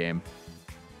lot of the game.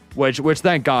 Which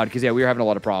thank God, because yeah, we were having a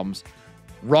lot of problems.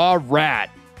 Raw Rat.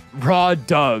 Raw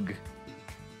Doug.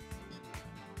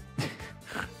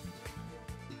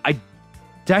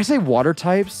 Did I say water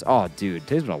types? Oh, dude,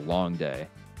 today's been a long day.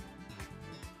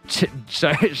 Should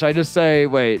I just say,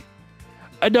 wait.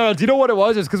 No, do you know what it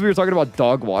was? It's because we were talking about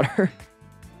dog water.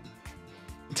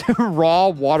 Raw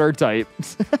water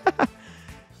types.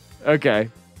 Okay.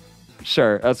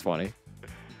 Sure, that's funny.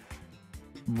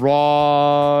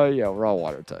 Raw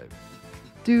water type.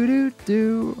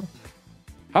 Do.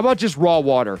 How about just raw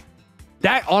water?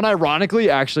 That unironically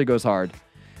actually goes hard.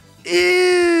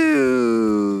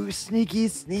 Ew, Sneaky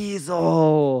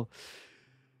Sneasel.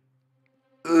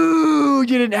 Ooh,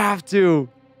 you didn't have to.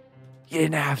 You really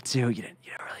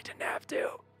didn't have to.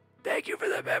 Thank you for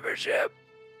the membership.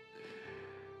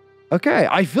 Okay,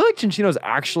 I feel like Cinccino's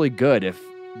actually good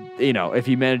you know, if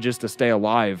he manages to stay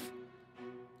alive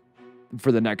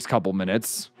for the next couple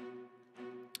minutes.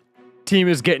 Team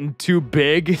is getting too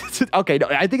big. Okay, no,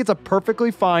 I think it's a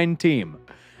perfectly fine team.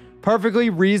 Perfectly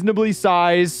reasonably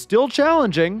sized, still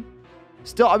challenging.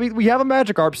 Still, I mean, we have a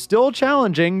Magikarp, still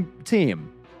challenging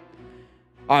team.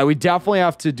 All right, we definitely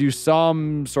have to do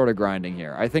some sort of grinding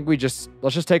here. I think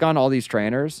let's just take on all these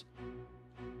trainers.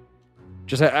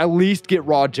 Just at least get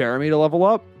Raw Jeremy to level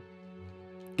up.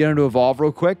 Get him to evolve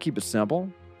real quick. Keep it simple.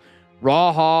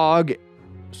 Raw Hog,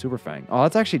 Super Fang. Oh,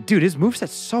 that's actually, dude, his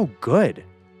moveset's so good.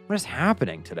 What is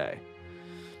happening today?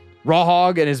 Raw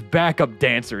Hog and his backup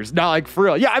dancers. Not like for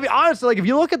real. Yeah, I mean, honestly, like if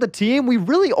you look at the team, we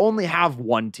really only have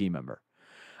one team member.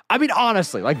 I mean,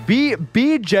 honestly, like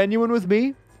be genuine with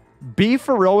me. Be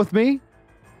for real with me.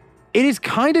 It is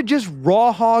kind of just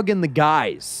Raw Hog and the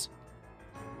guys.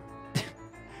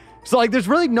 So like there's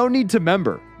really no need to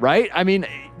member, right? I mean,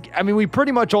 we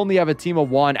pretty much only have a team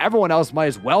of one. Everyone else might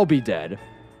as well be dead.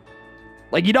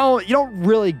 Like you don't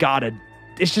really gotta,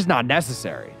 it's just not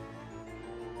necessary.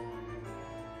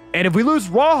 And if we lose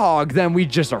Raw Hog, then we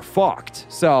just are fucked.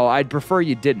 So I'd prefer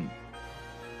you didn't.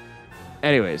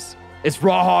 Anyways, it's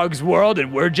Raw Hog's world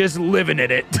and we're just living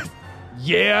in it.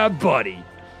 Yeah, buddy.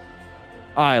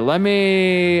 All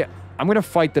right, I'm going to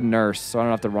fight the nurse so I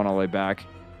don't have to run all the way back.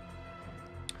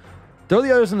 Throw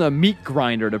the others in the meat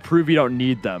grinder to prove you don't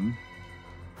need them.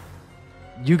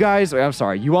 You guys, I'm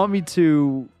sorry. You want me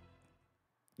to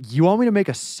make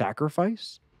a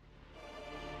sacrifice?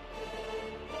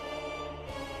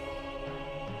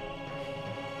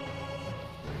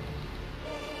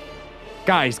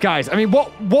 Guys, I mean, what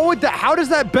would that, how does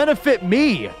that benefit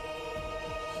me?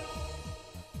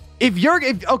 So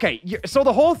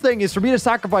the whole thing is for me to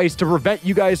sacrifice to prevent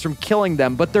you guys from killing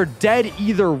them, but they're dead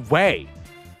either way.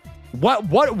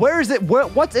 Where is it?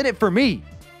 What's in it for me?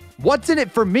 What's in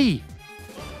it for me?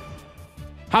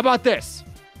 How about this?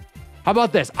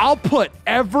 I'll put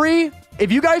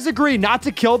if you guys agree not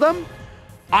to kill them,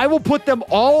 I will put them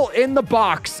all in the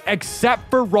box except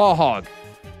for Raw Hog.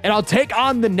 And I'll take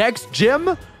on the next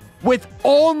gym with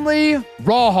only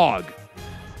Raw Hog.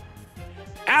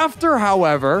 After,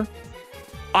 however,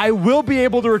 I will be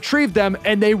able to retrieve them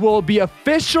and they will be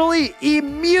officially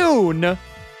immune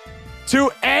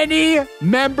to any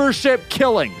membership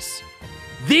killings.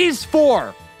 These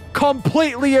 4,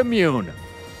 completely immune.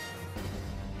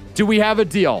 Do we have a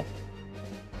deal?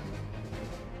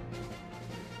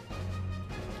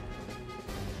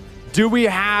 Do we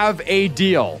have a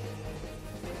deal?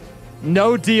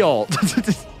 No deal.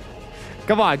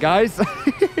 Come on, guys.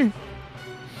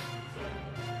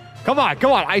 Come on.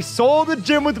 I sold the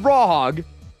gym with Raw Hog.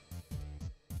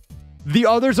 The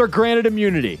others are granted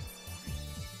immunity.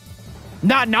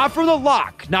 Not from the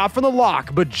lock,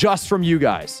 but just from you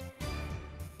guys.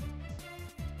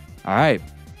 All right.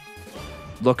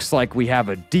 Looks like we have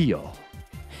a deal.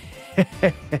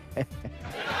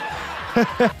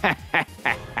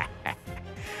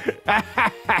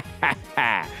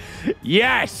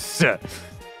 Yes!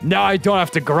 Now I don't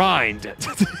have to grind.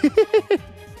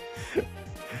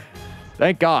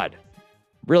 Thank God.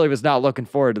 Really was not looking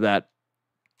forward to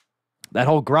that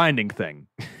whole grinding thing.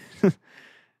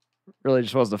 Really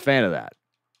just wasn't a fan of that.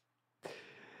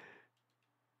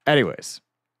 Anyways.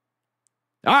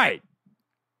 All right.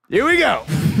 Here we go.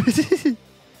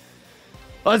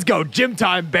 Let's go. Gym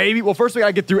time, baby. Well, first we got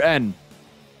to get through N.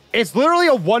 It's literally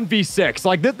a 1v6.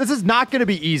 Like, this is not going to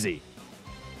be easy.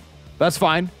 That's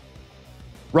fine.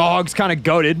 Raw Hog's kind of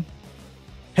goated.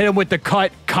 Hit him with the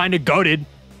cut. Kind of goated.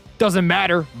 Doesn't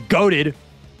matter. Goated.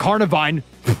 Carnivine.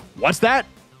 What's that?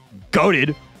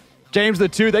 Goated. James the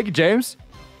 2. Thank you, James.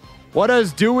 What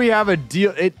does do we have a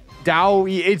deal? You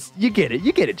get it.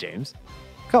 You get it, James.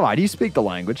 Come on. You speak the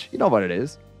language. You know what it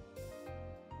is.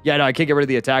 Yeah, no, I can't get rid of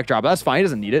the attack drop. That's fine. He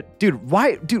doesn't need it. Dude,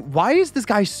 why is this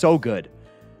guy so good?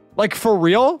 Like, for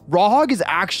real? Raw Hog is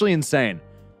actually insane.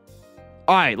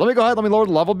 All right, let me go ahead. Let me lower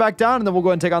the level back down, and then we'll go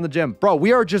ahead and take on the gym. Bro,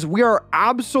 we are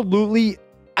absolutely,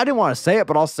 I didn't want to say it,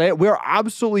 but I'll say it. We are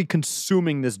absolutely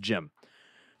consuming this gym.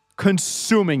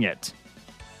 Consuming it.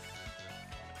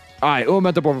 All right, un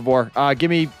momento, por favor.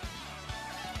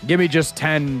 Give me just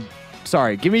 10,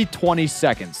 sorry, give me 20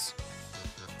 seconds.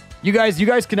 You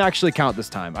guys can actually count this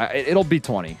time. It'll be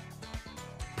 20.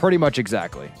 Pretty much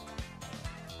exactly.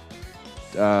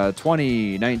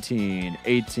 20, 19,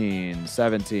 18,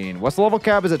 17. What's the level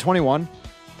cap? Is it 21?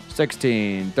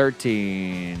 16,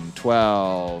 13,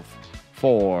 12,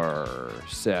 4,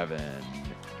 7,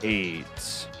 8,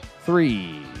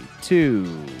 3, 2,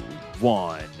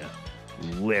 1.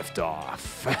 Lift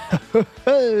off.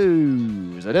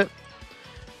 Is that it?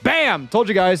 Bam! Told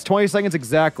you guys, 20 seconds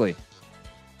exactly.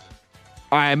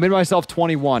 All right, I made myself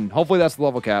 21. Hopefully that's the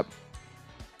level cap.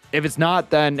 If it's not,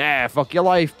 then fuck your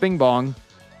life. Bing bong.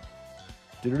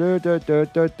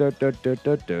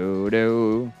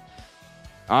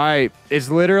 All right, it's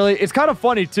literally, it's kind of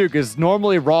funny too, because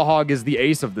normally Raw Hog is the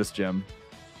ace of this gym.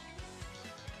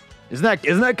 Isn't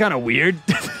that kind of weird?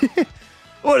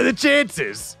 What are the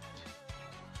chances?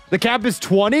 The cap is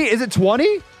 20? Is it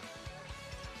 20?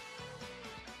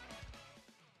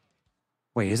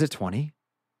 Wait, is it 20?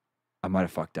 I might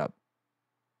have fucked up.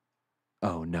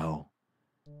 Oh no.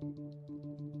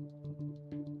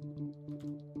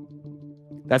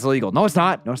 That's illegal. No, it's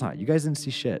not. No, it's not. You guys didn't see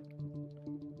shit.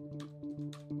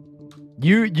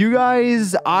 You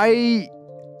guys,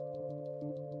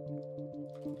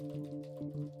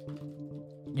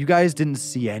 you guys didn't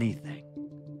see anything.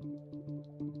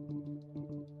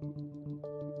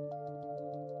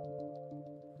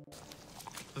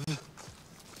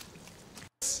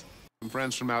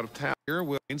 Friends from out of town here,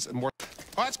 Williams and more.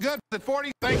 Oh, that's good. At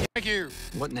 40, thank you.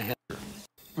 What in the hell?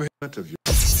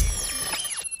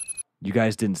 You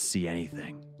guys didn't see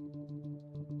anything.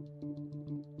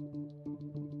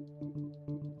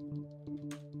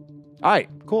 All right,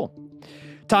 cool.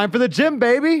 Time for the gym,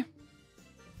 baby.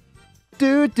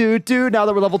 Now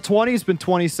that we're level 20, it's been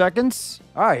 20 seconds.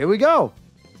 All right, here we go.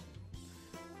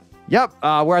 Yep,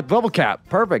 we're at the level cap.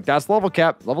 Perfect. That's level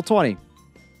cap. Level 20.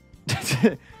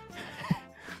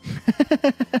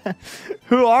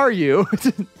 Who are you?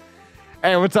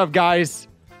 Hey, what's up, guys?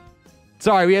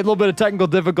 Sorry, we had a little bit of technical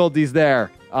difficulties there.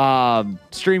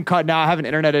 Stream cut now, having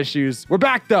internet issues. We're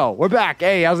back, though. We're back.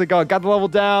 Hey, how's it going? Got the level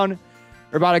down.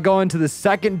 We're about to go into the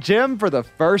second gym for the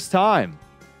first time.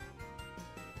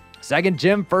 Second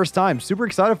gym, first time. Super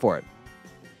excited for it.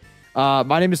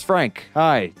 My name is Frank.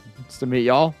 Hi. Nice to meet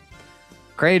y'all.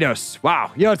 Kratos.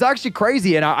 Wow. You know, it's actually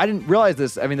crazy, and I didn't realize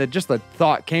this. I mean, just the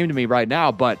thought came to me right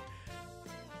now, but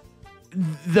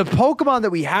the Pokemon that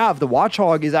we have, the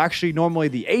Watchog, is actually normally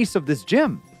the ace of this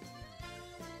gym,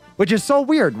 which is so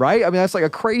weird, right? I mean, that's like a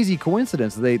crazy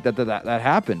coincidence that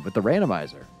happened with the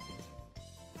randomizer.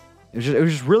 It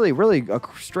was just really, really a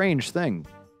strange thing.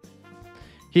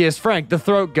 He is Frank, the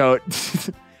throat goat.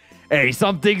 Hey,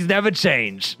 some things never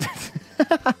change.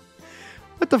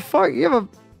 What the fuck?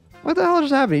 What the hell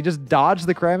just happened? He just dodged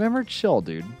the crab hammer? Chill,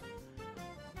 dude.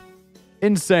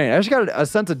 Insane. I just got a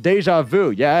sense of deja vu.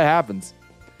 Yeah, it happens.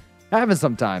 It happens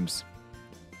sometimes.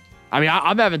 I mean,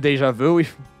 I'm having deja vu. We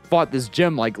fought this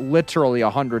gym like literally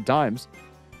 100 times.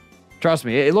 Trust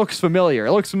me, it looks familiar.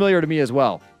 It looks familiar to me as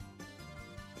well.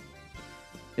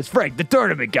 It's Frank, the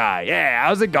tournament guy. Yeah,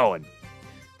 how's it going?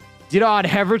 Do you know on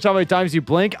average how many times you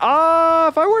blink? If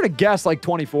I were to guess, like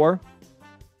 24.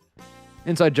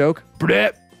 Inside joke.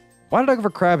 Blip. Why did I go for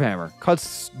crab hammer?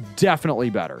 Cut's definitely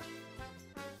better.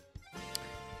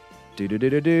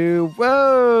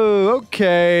 Whoa.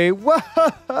 Okay.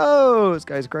 Whoa. This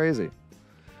guy's crazy.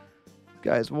 This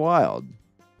guy's wild.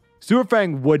 Sewer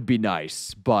Fang would be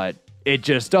nice, but it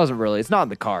just doesn't really. It's not in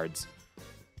the cards.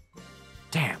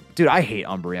 Damn. Dude, I hate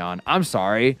Umbreon. I'm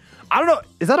sorry. I don't know.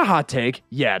 Is that a hot take?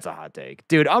 Yeah, it's a hot take.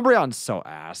 Dude, Umbreon's so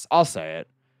ass. I'll say it.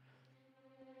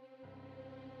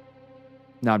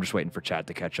 Now I'm just waiting for chat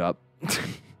to catch up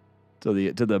to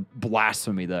the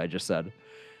blasphemy that I just said.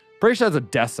 Pretty sure that's a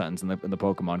death sentence in the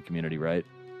Pokemon community, right?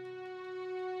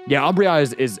 Yeah,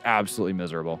 Umbreon is absolutely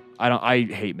miserable. I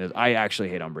actually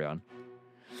hate Umbreon.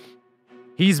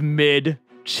 He's mid.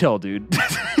 Chill, dude.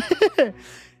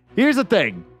 Here's the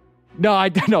thing. No, I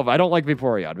don't like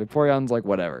Vaporeon. Vaporeon's like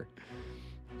whatever.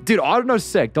 Dude, Audino's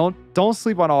sick. Don't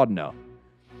sleep on Audino.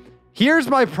 Here's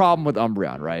my problem with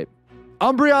Umbreon, right?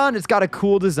 Umbreon, it's got a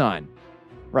cool design,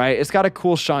 right? It's got a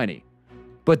cool shiny,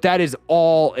 but that is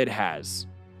all it has.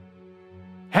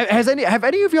 Have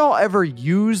any of y'all ever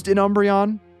used an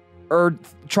Umbreon or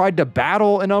tried to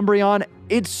battle an Umbreon?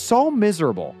 It's so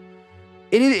miserable.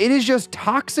 It is just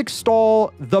Toxic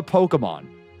Stall the Pokemon.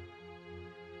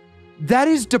 That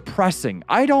is depressing.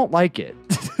 I don't like it.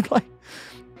 Like,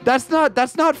 that's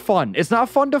not fun. It's not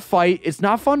fun to fight. It's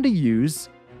not fun to use.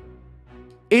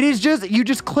 It is just, you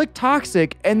just click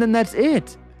Toxic and then that's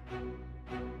it.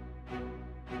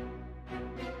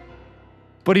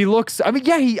 But he looks, I mean,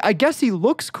 yeah, I guess he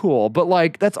looks cool, but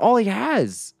like, that's all he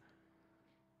has.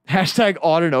 Hashtag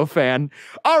Audino fan.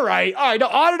 All right. No,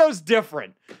 Audino's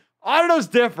different. Audino's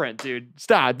different, dude.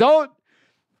 Stop.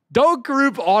 Don't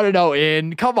group Audino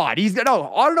in. Come on.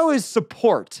 Audino is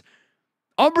support.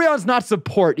 Umbreon's not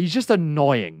support. He's just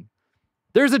annoying.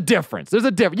 There's a difference.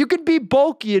 You can be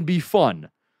bulky and be fun.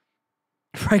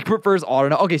 Frank prefers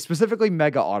Audino. Okay, specifically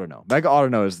Mega Audino. Mega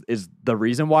Audino is the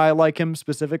reason why I like him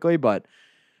specifically, but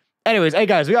anyways, hey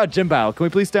guys, we got a gym battle. Can we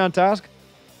please stay on task?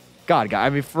 God, I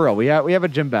mean, for real, we have a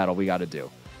gym battle we got to do.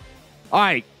 All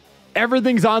right,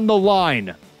 everything's on the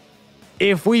line.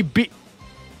 If we beat...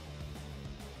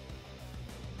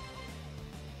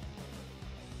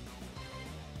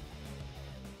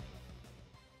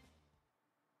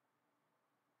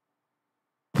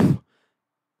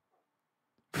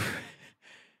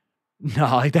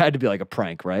 No, like that had to be like a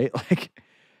prank, right? Like,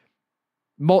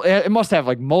 it must have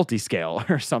like multi-scale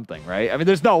or something, right? I mean,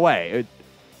 there's no way.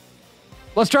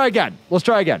 Let's try again. Let's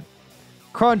try again.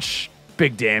 Crunch,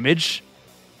 big damage.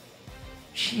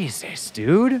 Jesus,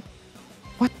 dude.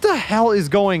 What the hell is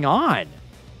going on?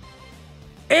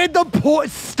 And the point.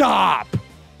 Stop.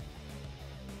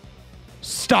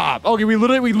 Stop. Okay, we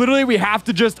literally have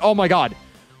to just, oh my God.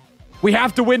 We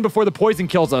have to win before the poison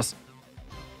kills us.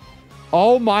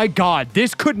 Oh my God,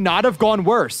 this could not have gone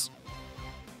worse.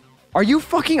 Are you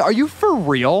for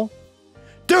real?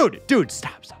 Dude,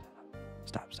 stop.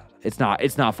 It's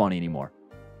not funny anymore.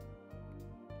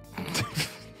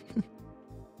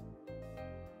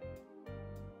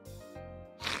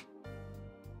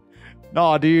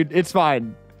 No, dude, it's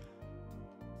fine.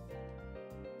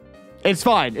 It's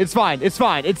fine. It's not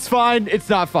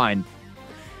fine.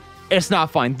 It's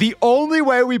not fine. The only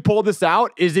way we pull this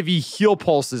out is if he heal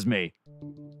pulses me.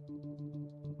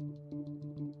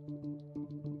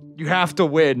 You have to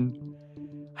win.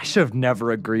 I should have never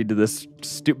agreed to this.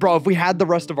 Bro, if we had the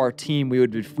rest of our team, we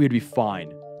would be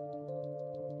fine.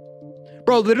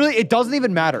 Bro, literally, it doesn't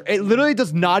even matter. It literally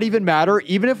does not even matter.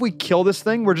 Even if we kill this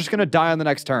thing, we're just going to die on the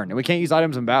next turn. And we can't use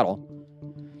items in battle.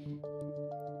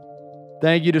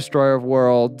 Thank you, Destroyer of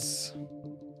Worlds.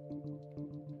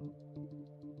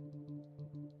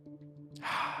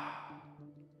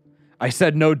 I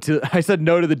said no to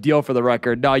the deal for the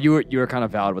record. No, you were kind of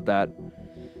valid with that.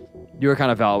 You were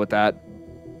kind of valid with that.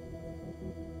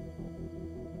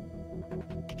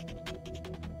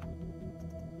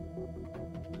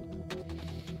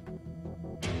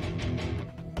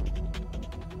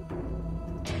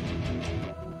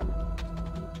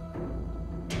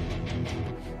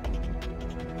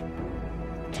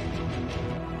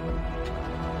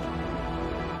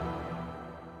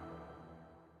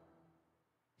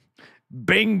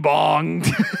 Bing bong.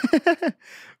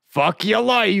 Fuck your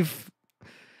life.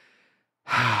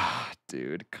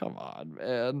 Dude, come on,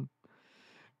 man.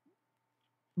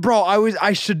 Bro,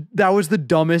 that was the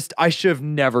dumbest. I should have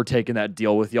never taken that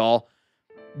deal with y'all.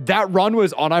 That run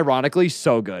was unironically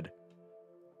so good.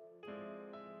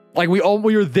 Like we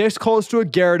were this close to a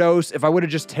Gyarados. If I would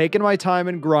have just taken my time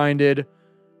and grinded,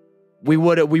 we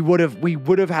would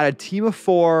have had a team of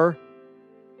 4.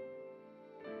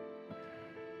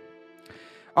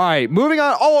 All right, moving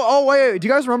on. Oh, wait. Do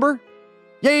you guys remember?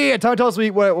 Yeah. Tell us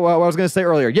what I was going to say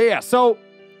earlier. Yeah. So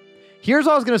here's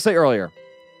what I was going to say earlier.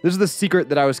 This is the secret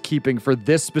that I was keeping for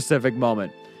this specific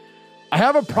moment. I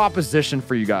have a proposition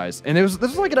for you guys. And this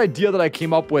is like an idea that I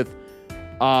came up with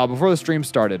before the stream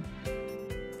started.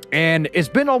 And it's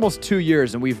been almost 2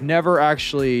 years and we've never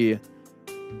actually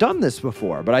done this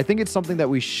before. But I think it's something that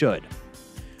we should.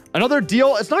 Another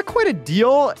deal. It's not quite a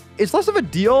deal. It's less of a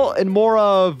deal and more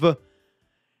of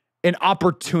an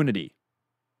opportunity.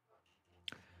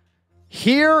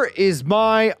 Here is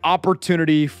my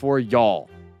opportunity for y'all.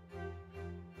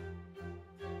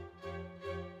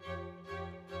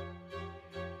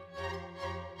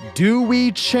 Do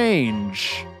we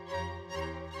change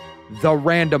the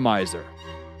randomizer?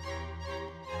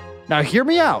 Now, hear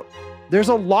me out. There's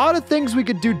a lot of things we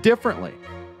could do differently.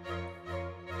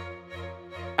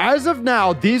 As of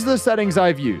now, these are the settings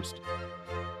I've used.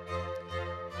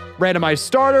 Randomized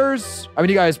starters. I mean,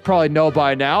 you guys probably know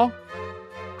by now.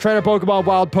 Trainer Pokemon,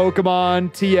 Wild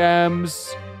Pokemon,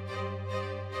 TMs.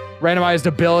 Randomized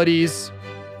abilities.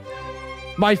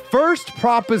 My first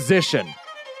proposition.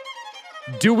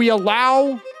 Do we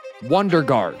allow Wonder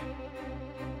Guard?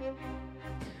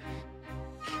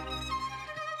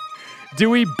 Do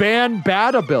we ban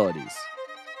bad abilities?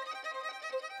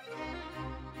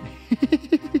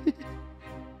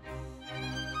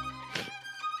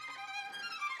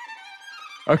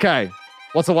 Okay,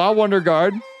 let's allow Wonder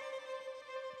Guard.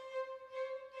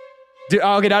 New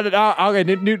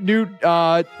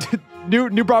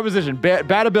proposition.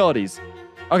 Bad abilities.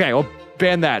 Okay, we'll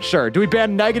ban that. Sure. Do we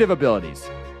ban negative abilities,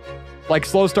 like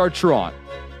Slow Start Truant?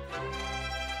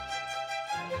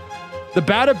 The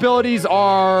bad abilities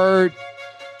are.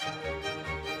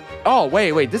 Oh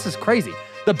wait. This is crazy.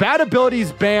 The bad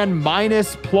abilities ban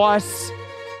minus, plus,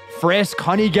 Frisk,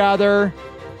 Honey Gather.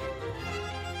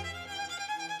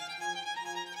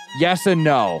 Yes and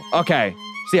no. Okay.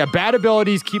 So yeah, bad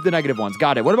abilities, keep the negative ones.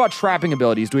 Got it. What about trapping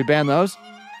abilities? Do we ban those?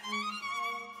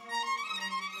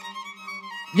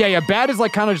 Yeah, bad is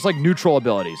like kind of just like neutral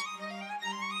abilities.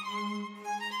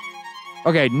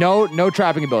 Okay, no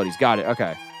trapping abilities. Got it.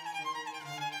 Okay.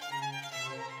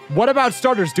 What about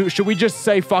starters? Should we just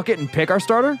say fuck it and pick our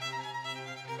starter?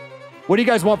 What do you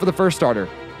guys want for the first starter?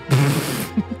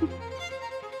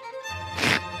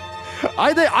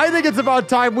 I think it's about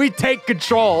time we take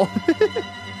control.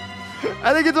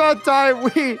 I think it's about time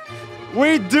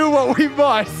we do what we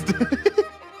must.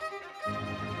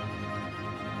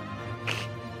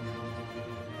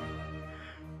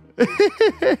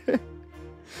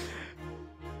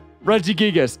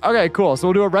 Regigigas. Okay, cool. So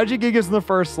we'll do a Regigigas in the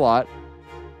first slot.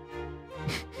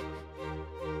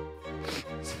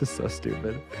 This is so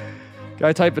stupid. Can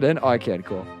I type it in? Oh, I can.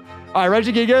 Cool. All right,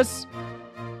 Regigigas.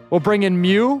 We'll bring in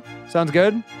Mew. Sounds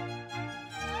good.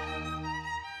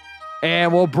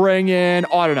 And we'll bring in,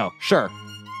 oh, I don't know. Sure.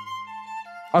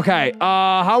 Okay.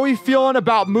 How are we feeling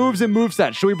about moves and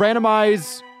movesets? Should we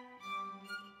randomize?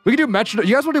 We can do metronome.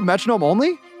 You guys want to do metronome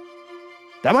only?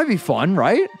 That might be fun,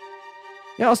 right?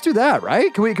 Yeah, let's do that,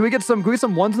 right? Can we get some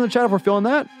ones in the chat if we're feeling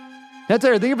that? That's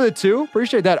everything for the 2.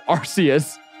 Appreciate that,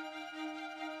 Arceus.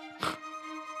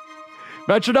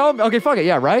 Metronome? Okay, fuck it.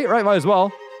 Yeah, right? Right, might as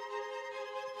well.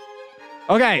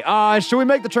 Okay, should we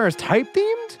make the trainers type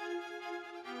themed?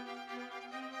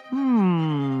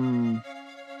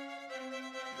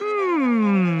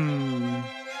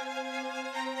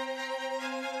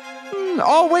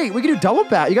 Oh, wait, we can do double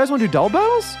battle. You guys want to do double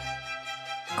battles?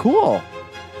 Cool.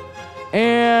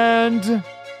 And...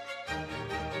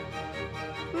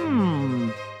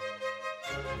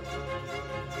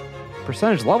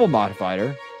 Percentage level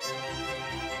modifier.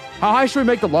 How high should we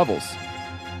make the levels?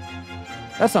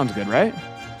 That sounds good, right?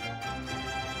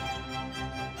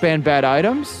 Ban bad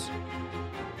items.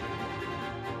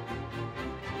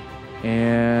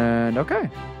 And okay.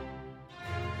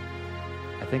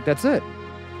 I think that's it.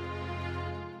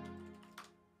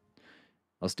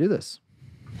 Let's do this.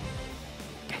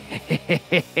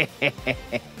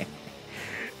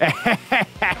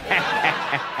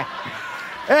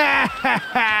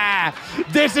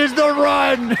 This is the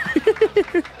run.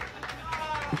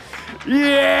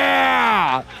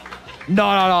 Yeah.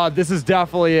 No. This is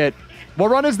definitely it.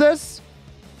 What run is this?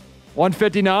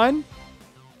 159.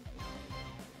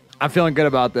 I'm feeling good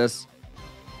about this.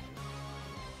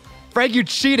 Frank, you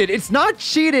cheated. It's not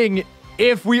cheating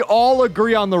if we all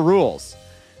agree on the rules.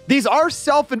 These are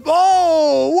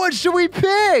oh, what should we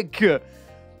pick?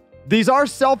 These are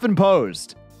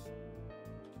self-imposed.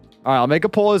 All right, I'll make a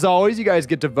poll as always. You guys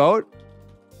get to vote.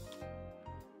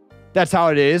 That's how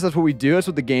it is. That's what we do. That's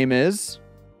what the game is.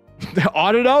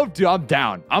 Auto, dude, I'm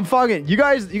down. I'm fucking. You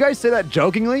guys say that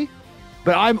jokingly,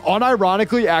 but I'm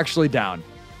unironically actually down.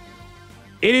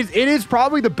 It is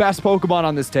probably the best Pokemon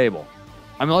on this table.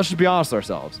 I mean, let's just be honest with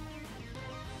ourselves.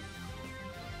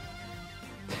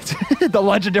 The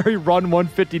legendary run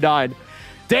 159.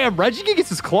 Damn,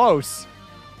 Regigigas is close.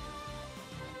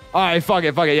 All right, fuck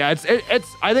it. Yeah, it's.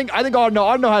 I think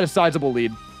Auto had a sizable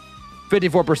lead.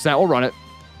 54%. We'll run it.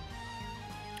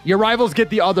 Your rivals get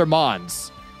the other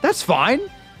Mons. That's fine.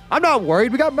 I'm not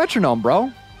worried. We got Metronome,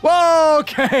 bro. Whoa,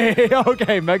 okay.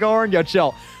 Okay, Mega Horn, yo,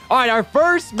 chill. All right, our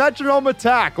first Metronome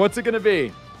attack. What's it going to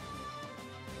be?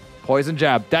 Poison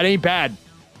Jab. That ain't bad.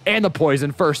 And the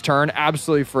Poison first turn.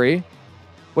 Absolutely free.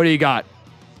 What do you got?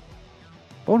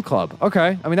 Bone Club.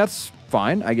 Okay. I mean, that's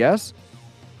fine, I guess.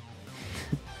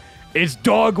 It's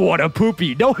dog water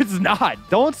poopy. No, it's not.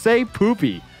 Don't say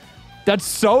poopy. That's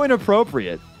so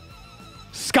inappropriate.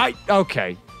 Sky.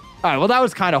 Okay. All right. Well, that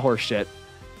was kind of horseshit.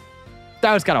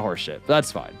 But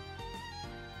that's fine.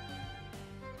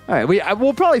 All right.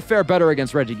 We'll probably fare better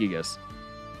against Regigigas.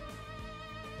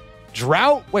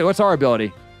 Drought. Wait, what's our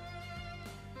ability?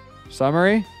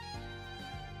 Summary.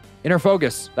 Inner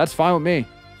Focus. That's fine with me.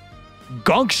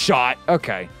 Gunk Shot.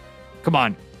 Okay. Come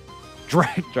on.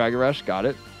 Dragon Rush. Got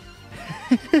it.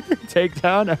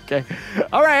 Takedown. Okay.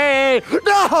 All right.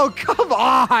 No, come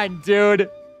on, dude.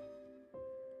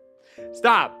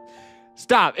 Stop.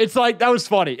 It's like, that was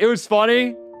funny. It was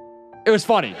funny.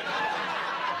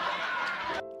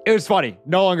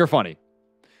 No longer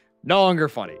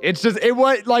funny. It's just, it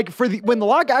was like when the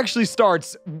lock actually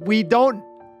starts,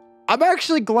 I'm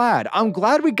actually glad. I'm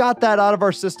glad we got that out of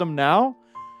our system now.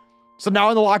 So now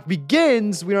when the lock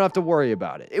begins, we don't have to worry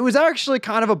about it. It was actually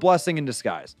kind of a blessing in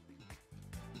disguise.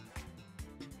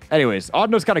 Anyways,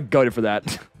 Audino's kind of goated for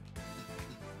that.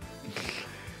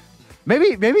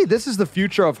 Maybe this is the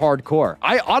future of hardcore.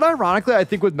 Unironically, I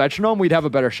think with Metronome, we'd have a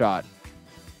better shot.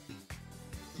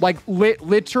 Like,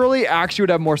 literally, actually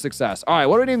would have more success. All right,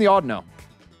 what do we name the Audino?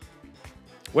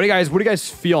 What are you guys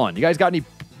feeling? You guys got any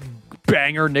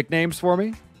banger nicknames for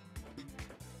me?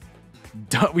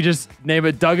 We just name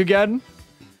it Doug again.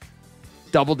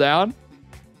 Double down.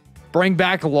 Bring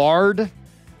back Lard.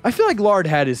 I feel like Lard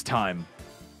had his time.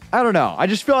 I don't know. I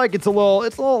just feel like it's a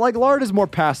little like Lard is more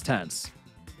past tense.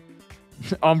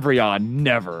 Umbreon,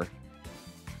 never.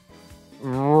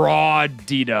 Raw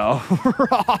Dino.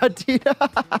 Raw Dino.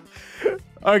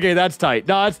 Okay, that's tight.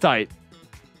 No, that's tight.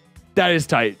 That is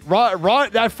tight. Raw,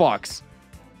 that fucks.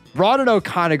 Rodino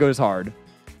kind of goes hard.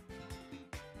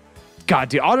 God,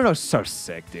 dude, Audino's so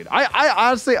sick, dude. I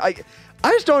honestly, I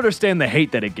just don't understand the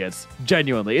hate that it gets.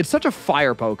 Genuinely. It's such a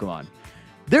fire Pokemon.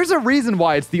 There's a reason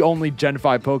why it's the only Gen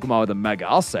 5 Pokemon with a Mega.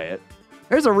 I'll say it.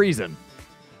 There's a reason.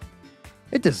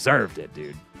 It deserved it,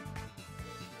 dude.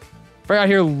 Right out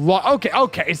here,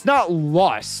 okay. It's not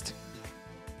Lust.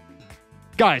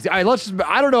 Guys, I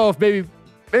don't know if maybe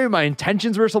my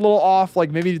intentions were just a little off.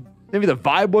 Like maybe the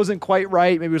vibe wasn't quite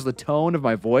right. Maybe it was the tone of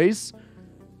my voice.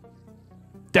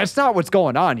 That's not what's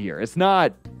going on here. It's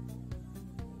not.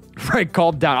 Frank,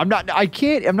 calm down. I'm not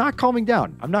calming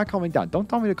down. I'm not calming down. Don't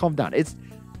tell me to calm down.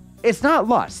 It's not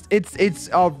lust. It's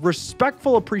a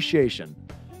respectful appreciation.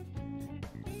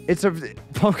 It's a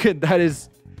Pumpkin that is.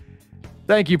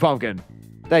 Thank you, Pumpkin.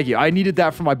 Thank you. I needed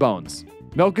that for my bones.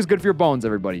 Milk is good for your bones,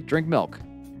 everybody. Drink milk.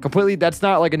 Completely. That's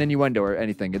not like an innuendo or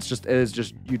anything. It is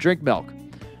just you drink milk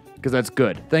because that's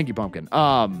good. Thank you, Pumpkin.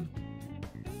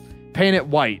 Paint it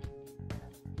white.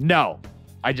 No,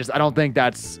 I don't think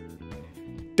that's.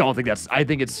 I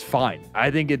think it's fine. I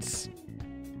think it's.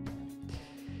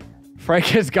 Frank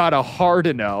has got a hard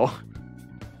to know.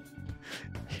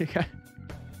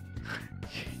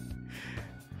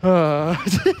 All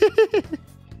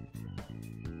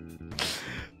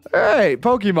right,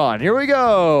 Pokemon, here we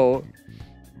go.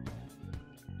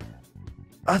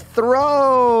 A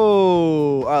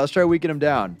throw. All right, let's try weaken him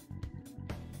down.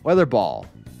 Weather ball.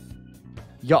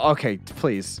 Yo, okay,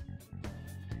 please.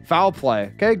 Foul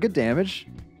play. Okay, good damage.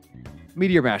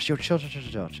 Meteor mash. Yo, chill.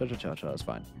 That's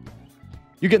fine.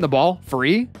 You getting the ball?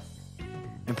 Free?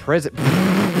 Imprison.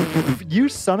 You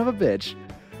son of a bitch.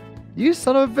 You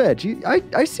son of a bitch.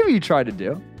 I see what you tried to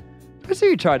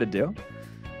do.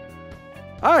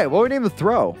 All right, what would we name the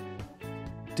throw?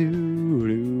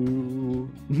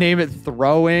 Name it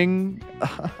throwing.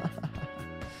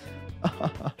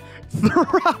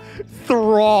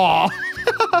 Thraw.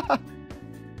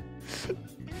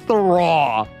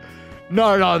 Thraw.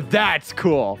 No, that's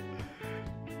cool.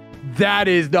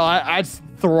 That's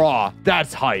Thraw.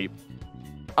 That's hype.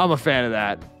 I'm a fan of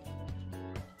that.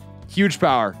 Huge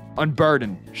power.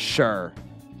 Unburden. Sure.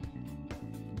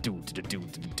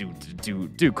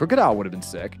 Dude, Crocodile would have been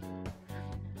sick.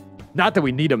 Not that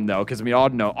we need him, though, because,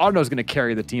 Audino's going to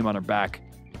carry the team on her back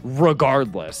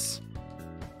regardless.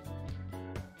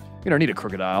 We don't need a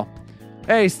Crocodile.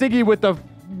 Hey, Stiggy with the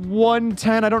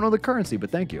 110. I don't know the currency, but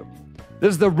thank you. This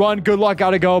is the run. Good luck.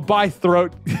 Gotta go. Bye,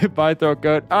 Throat. Bye, Throat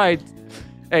Goat. All right.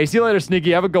 Hey, see you later,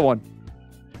 Sneaky. Have a good one.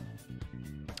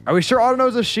 Are we sure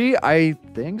Audino's a she? I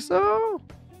think so.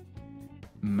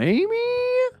 Maybe?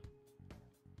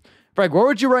 Frank, where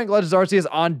would you rank Legends Arceus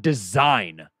on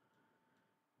design?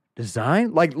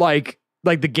 Design? Like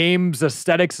the game's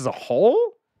aesthetics as a whole?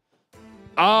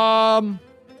 God,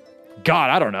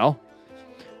 I don't know.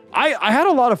 I had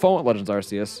a lot of fun with Legends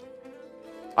Arceus.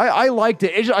 I liked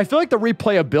it. I feel like the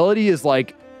replayability is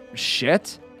like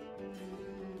shit.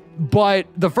 But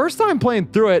the first time playing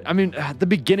through it, I mean, the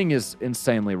beginning is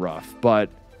insanely rough. But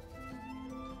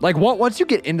like once you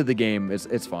get into the game,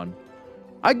 it's fun.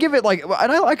 I give it like, and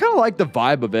I kind of like the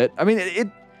vibe of it. I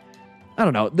mean, I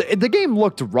don't know. The game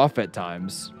looked rough at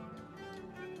times.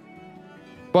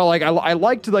 But like, I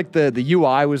liked like the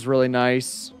UI was really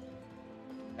nice.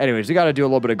 Anyways, we got to do a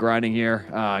little bit of grinding here.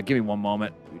 Give me one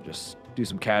moment. We just do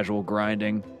some casual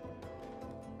grinding.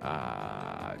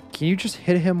 Can you just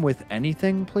hit him with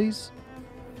anything, please?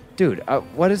 Dude,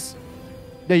 what is...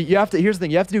 No, you have to... Here's the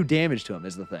thing. You have to do damage to him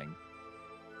is the thing.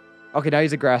 Okay, now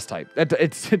he's a grass type.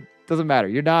 It doesn't matter.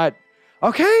 You're not...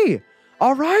 Okay.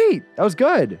 All right. That was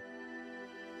good.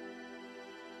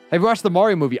 Have you watched the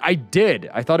Mario movie? I did.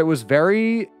 I thought it was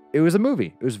very... It was a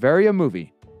movie. It was very a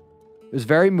movie. It was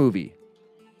very movie.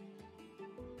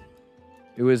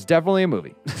 It was definitely a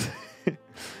movie.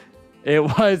 It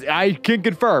was, I can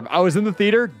confirm. I was in the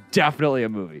theater, definitely a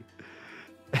movie.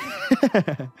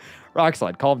 Rock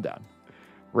slide, calm down.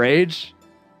 Rage.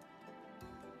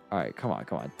 All right, come on.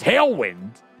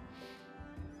 Tailwind.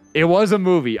 It was a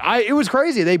movie. It was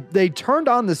crazy. They turned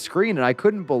on the screen and I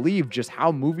couldn't believe just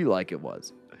how movie-like it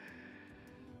was.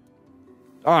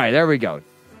 All right, there we go.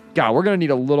 God, we're going to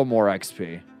need a little more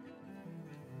XP.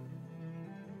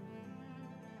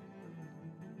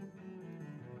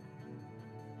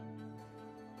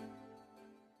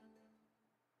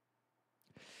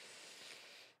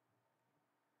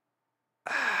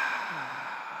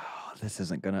 this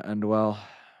isn't gonna end well.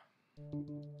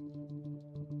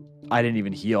 I didn't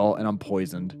even heal, and I'm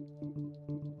poisoned.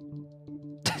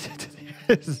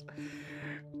 This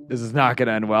is not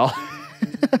gonna end well.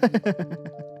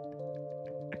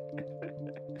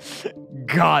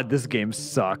 God, this game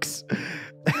sucks.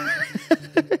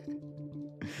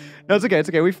 No, it's okay. It's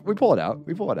okay. We pull it out.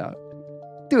 We pull it out.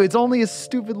 Dude, it's only a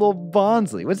stupid little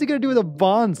Bonsley. What's he gonna do with a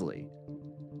Bonsley?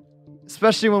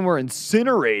 Especially when we're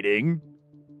incinerating.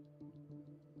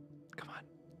 Come on.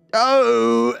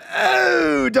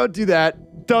 Oh, don't do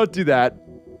that. Don't do that.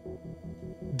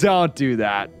 Don't do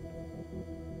that.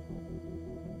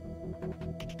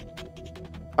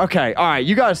 Okay, all right.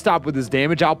 You gotta stop with this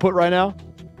damage output right now.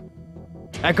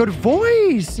 Echoed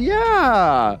voice,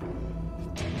 yeah.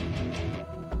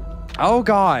 Oh,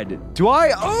 God. Do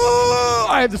I? Oh,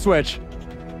 I have to switch.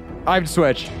 I have to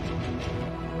switch.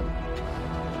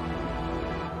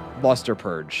 Luster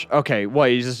Purge. Okay, what?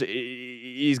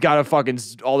 He's got a fucking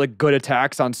all the good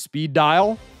attacks on speed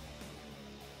dial?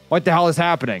 What the hell is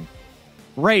happening?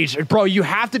 Rage. Bro, you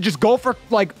have to just go for,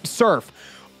 like, Surf.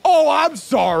 Oh, I'm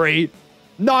sorry.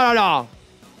 No.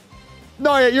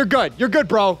 No, yeah, you're good. You're good,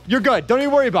 bro. You're good. Don't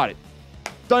even worry about it.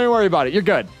 Don't even worry about it. You're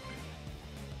good.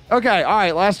 Okay, all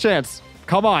right, last chance.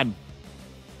 Come on.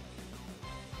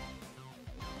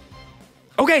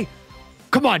 Okay.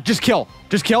 Come on, just kill.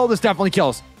 Just kill. This definitely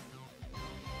kills.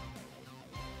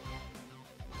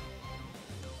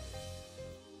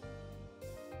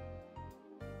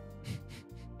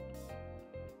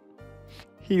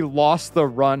 He lost the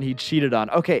run he cheated on.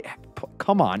 Okay,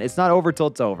 come on. It's not over till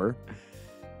it's over.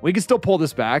 We can still pull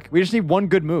this back. We just need one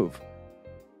good move.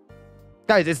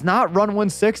 Guys, it's not run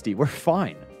 160. We're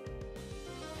fine.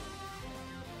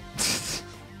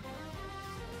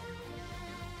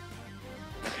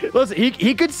 Listen,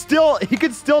 he could still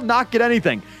not get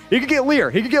anything. He could get Lear.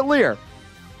 He could get Lear.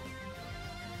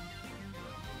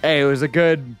 Hey, it was a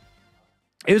good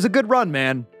run,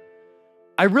 man.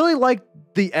 I really liked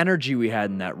the energy we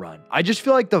had in that run. I just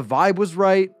feel like the vibe was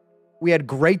right. We had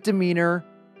great demeanor.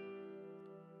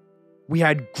 We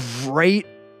had great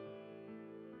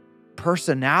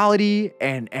personality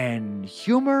and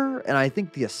humor, and I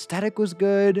think the aesthetic was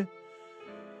good.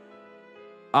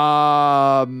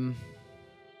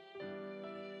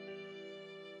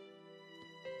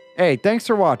 Hey, thanks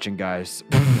for watching, guys.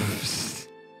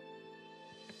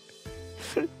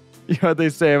 You know what they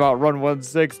say about run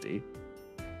 160?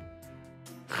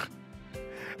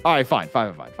 All right, fine.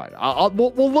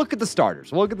 We'll look at the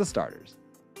starters. We'll look at the starters.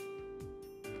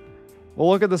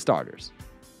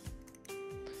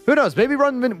 Who knows? Maybe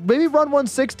run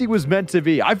 160 was meant to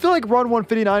be. I feel like run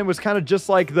 159 was kind of just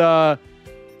like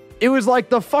it was like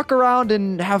the fuck around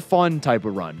and have fun type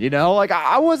of run, you know? Like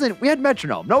we had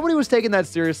metronome. Nobody was taking that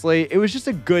seriously. It was just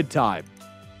a good time.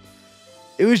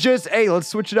 It was just, hey, let's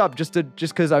switch it up just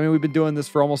because, I mean, we've been doing this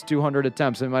for almost 200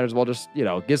 attempts. And we might as well just, you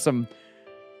know, get some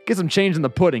change in the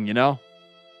pudding, you know?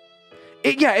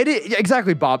 Yeah, it is.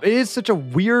 Exactly, Bob. It is such a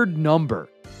weird number.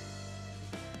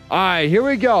 All right, here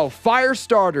we go. Fire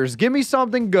starters. Give me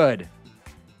something good.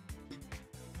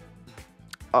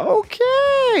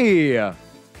 Okay.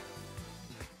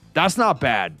 That's not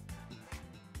bad.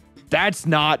 That's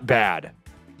not bad.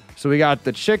 So we got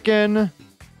the chicken,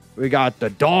 we got the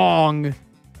dong,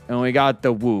 and we got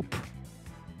the whoop.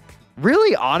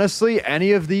 Really, honestly,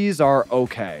 any of these are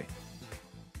okay.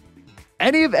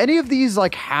 Any of these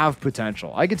like have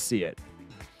potential. I could see it.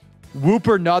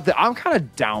 Whooper, nothing. I'm kind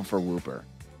of down for Whooper.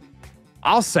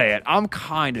 I'll say it. I'm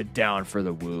kind of down for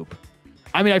the whoop.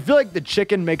 I mean, I feel like the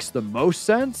chicken makes the most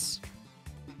sense.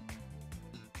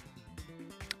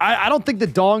 I don't think the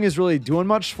dong is really doing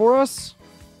much for us.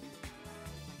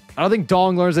 I don't think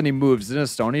dong learns any moves. Is it a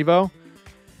Stone Evo?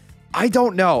 I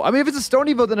don't know. I mean, if it's a Stone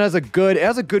Evo, then it has a good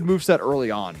moveset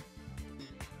early on.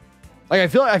 Like I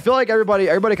feel like everybody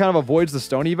kind of avoids the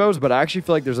Stone Evos, but I actually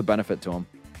feel like there's a benefit to them.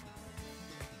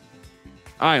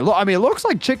 All right, I mean, it looks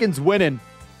like chicken's winning.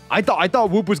 I thought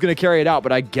Whoop was gonna carry it out,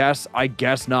 but I guess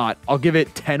not. I'll give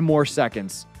it 10 more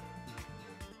seconds.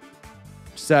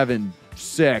 7,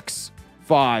 6,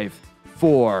 5,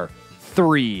 4,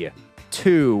 3,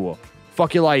 2,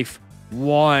 fuck your life,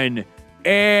 1,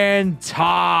 and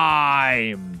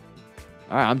time.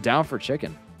 All right, I'm down for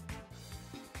chicken.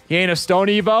 He ain't a Stone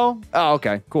Evo? Oh,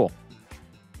 okay, cool.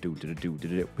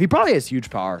 He probably has huge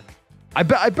power. I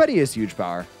bet he has huge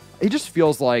power. He just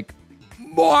feels like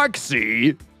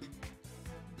Moxie.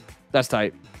 That's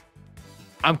tight.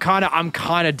 I'm kind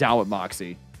of down with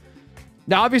Moxie.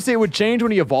 Now, obviously, it would change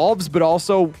when he evolves, but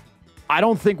also, I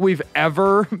don't think we've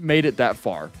ever made it that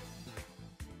far.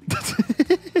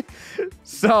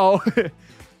 So,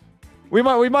 We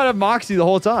might have Moxie the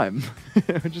whole time,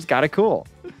 which is kind of cool.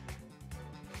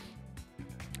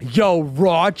 Yo,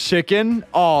 raw chicken?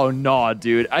 Oh no,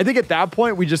 dude. I think at that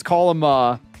point we just call him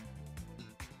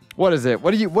what is it?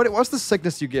 What's the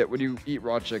sickness you get when you eat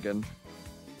raw chicken?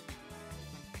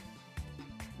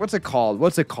 What's it called?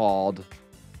 What's it called?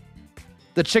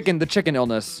 The chicken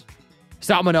illness.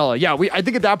 Salmonella. Yeah, I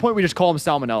think at that point we just call him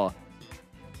Salmonella.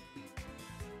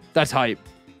 That's hype.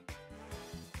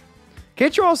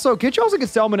 Can't you also get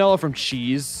salmonella from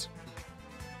cheese?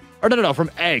 Or no, from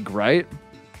egg, right?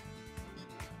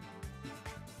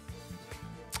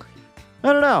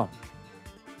 I don't know.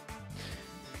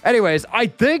 Anyways, I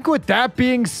think with that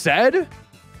being said,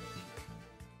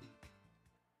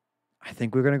 I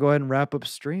think we're going to go ahead and wrap up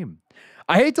stream.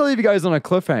 I hate to leave you guys on a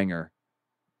cliffhanger,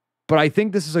 but I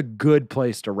think this is a good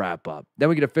place to wrap up. Then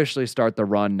we can officially start the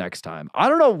run next time. I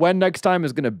don't know when next time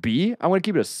is going to be. I want to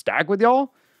keep it a stack with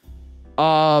y'all.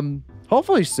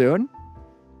 Hopefully soon.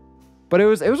 But it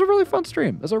was a really fun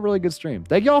stream. It was a really good stream.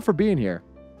 Thank y'all for being here.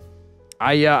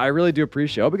 I really do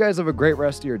appreciate it. I hope you guys have a great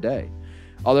rest of your day.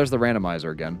 Oh, there's the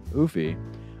randomizer again. Oofy.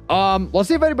 Let's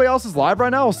see if anybody else is live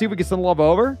right now. We'll see if we can send love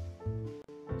over.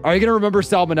 Are you going to remember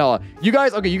Salmonella? You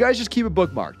guys just keep it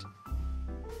bookmarked.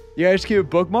 You guys keep it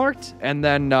bookmarked, and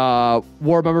then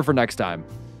we'll remember for next time.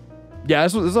 Yeah,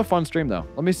 this is a fun stream, though.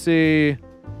 Let me see.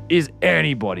 Is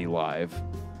anybody live?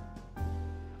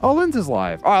 Oh, Linz is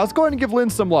live. All right, let's go ahead and give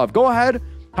Linz some love. Go ahead.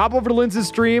 Hop over to Linz's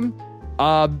stream.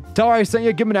 Tell her I sent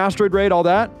you. Give him an asteroid raid, all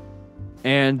that.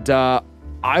 And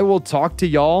I will talk to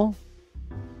y'all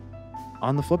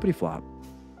on the flippity flop.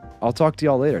 I'll talk to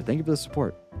y'all later. Thank you for the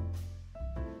support.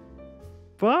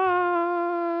 Bye.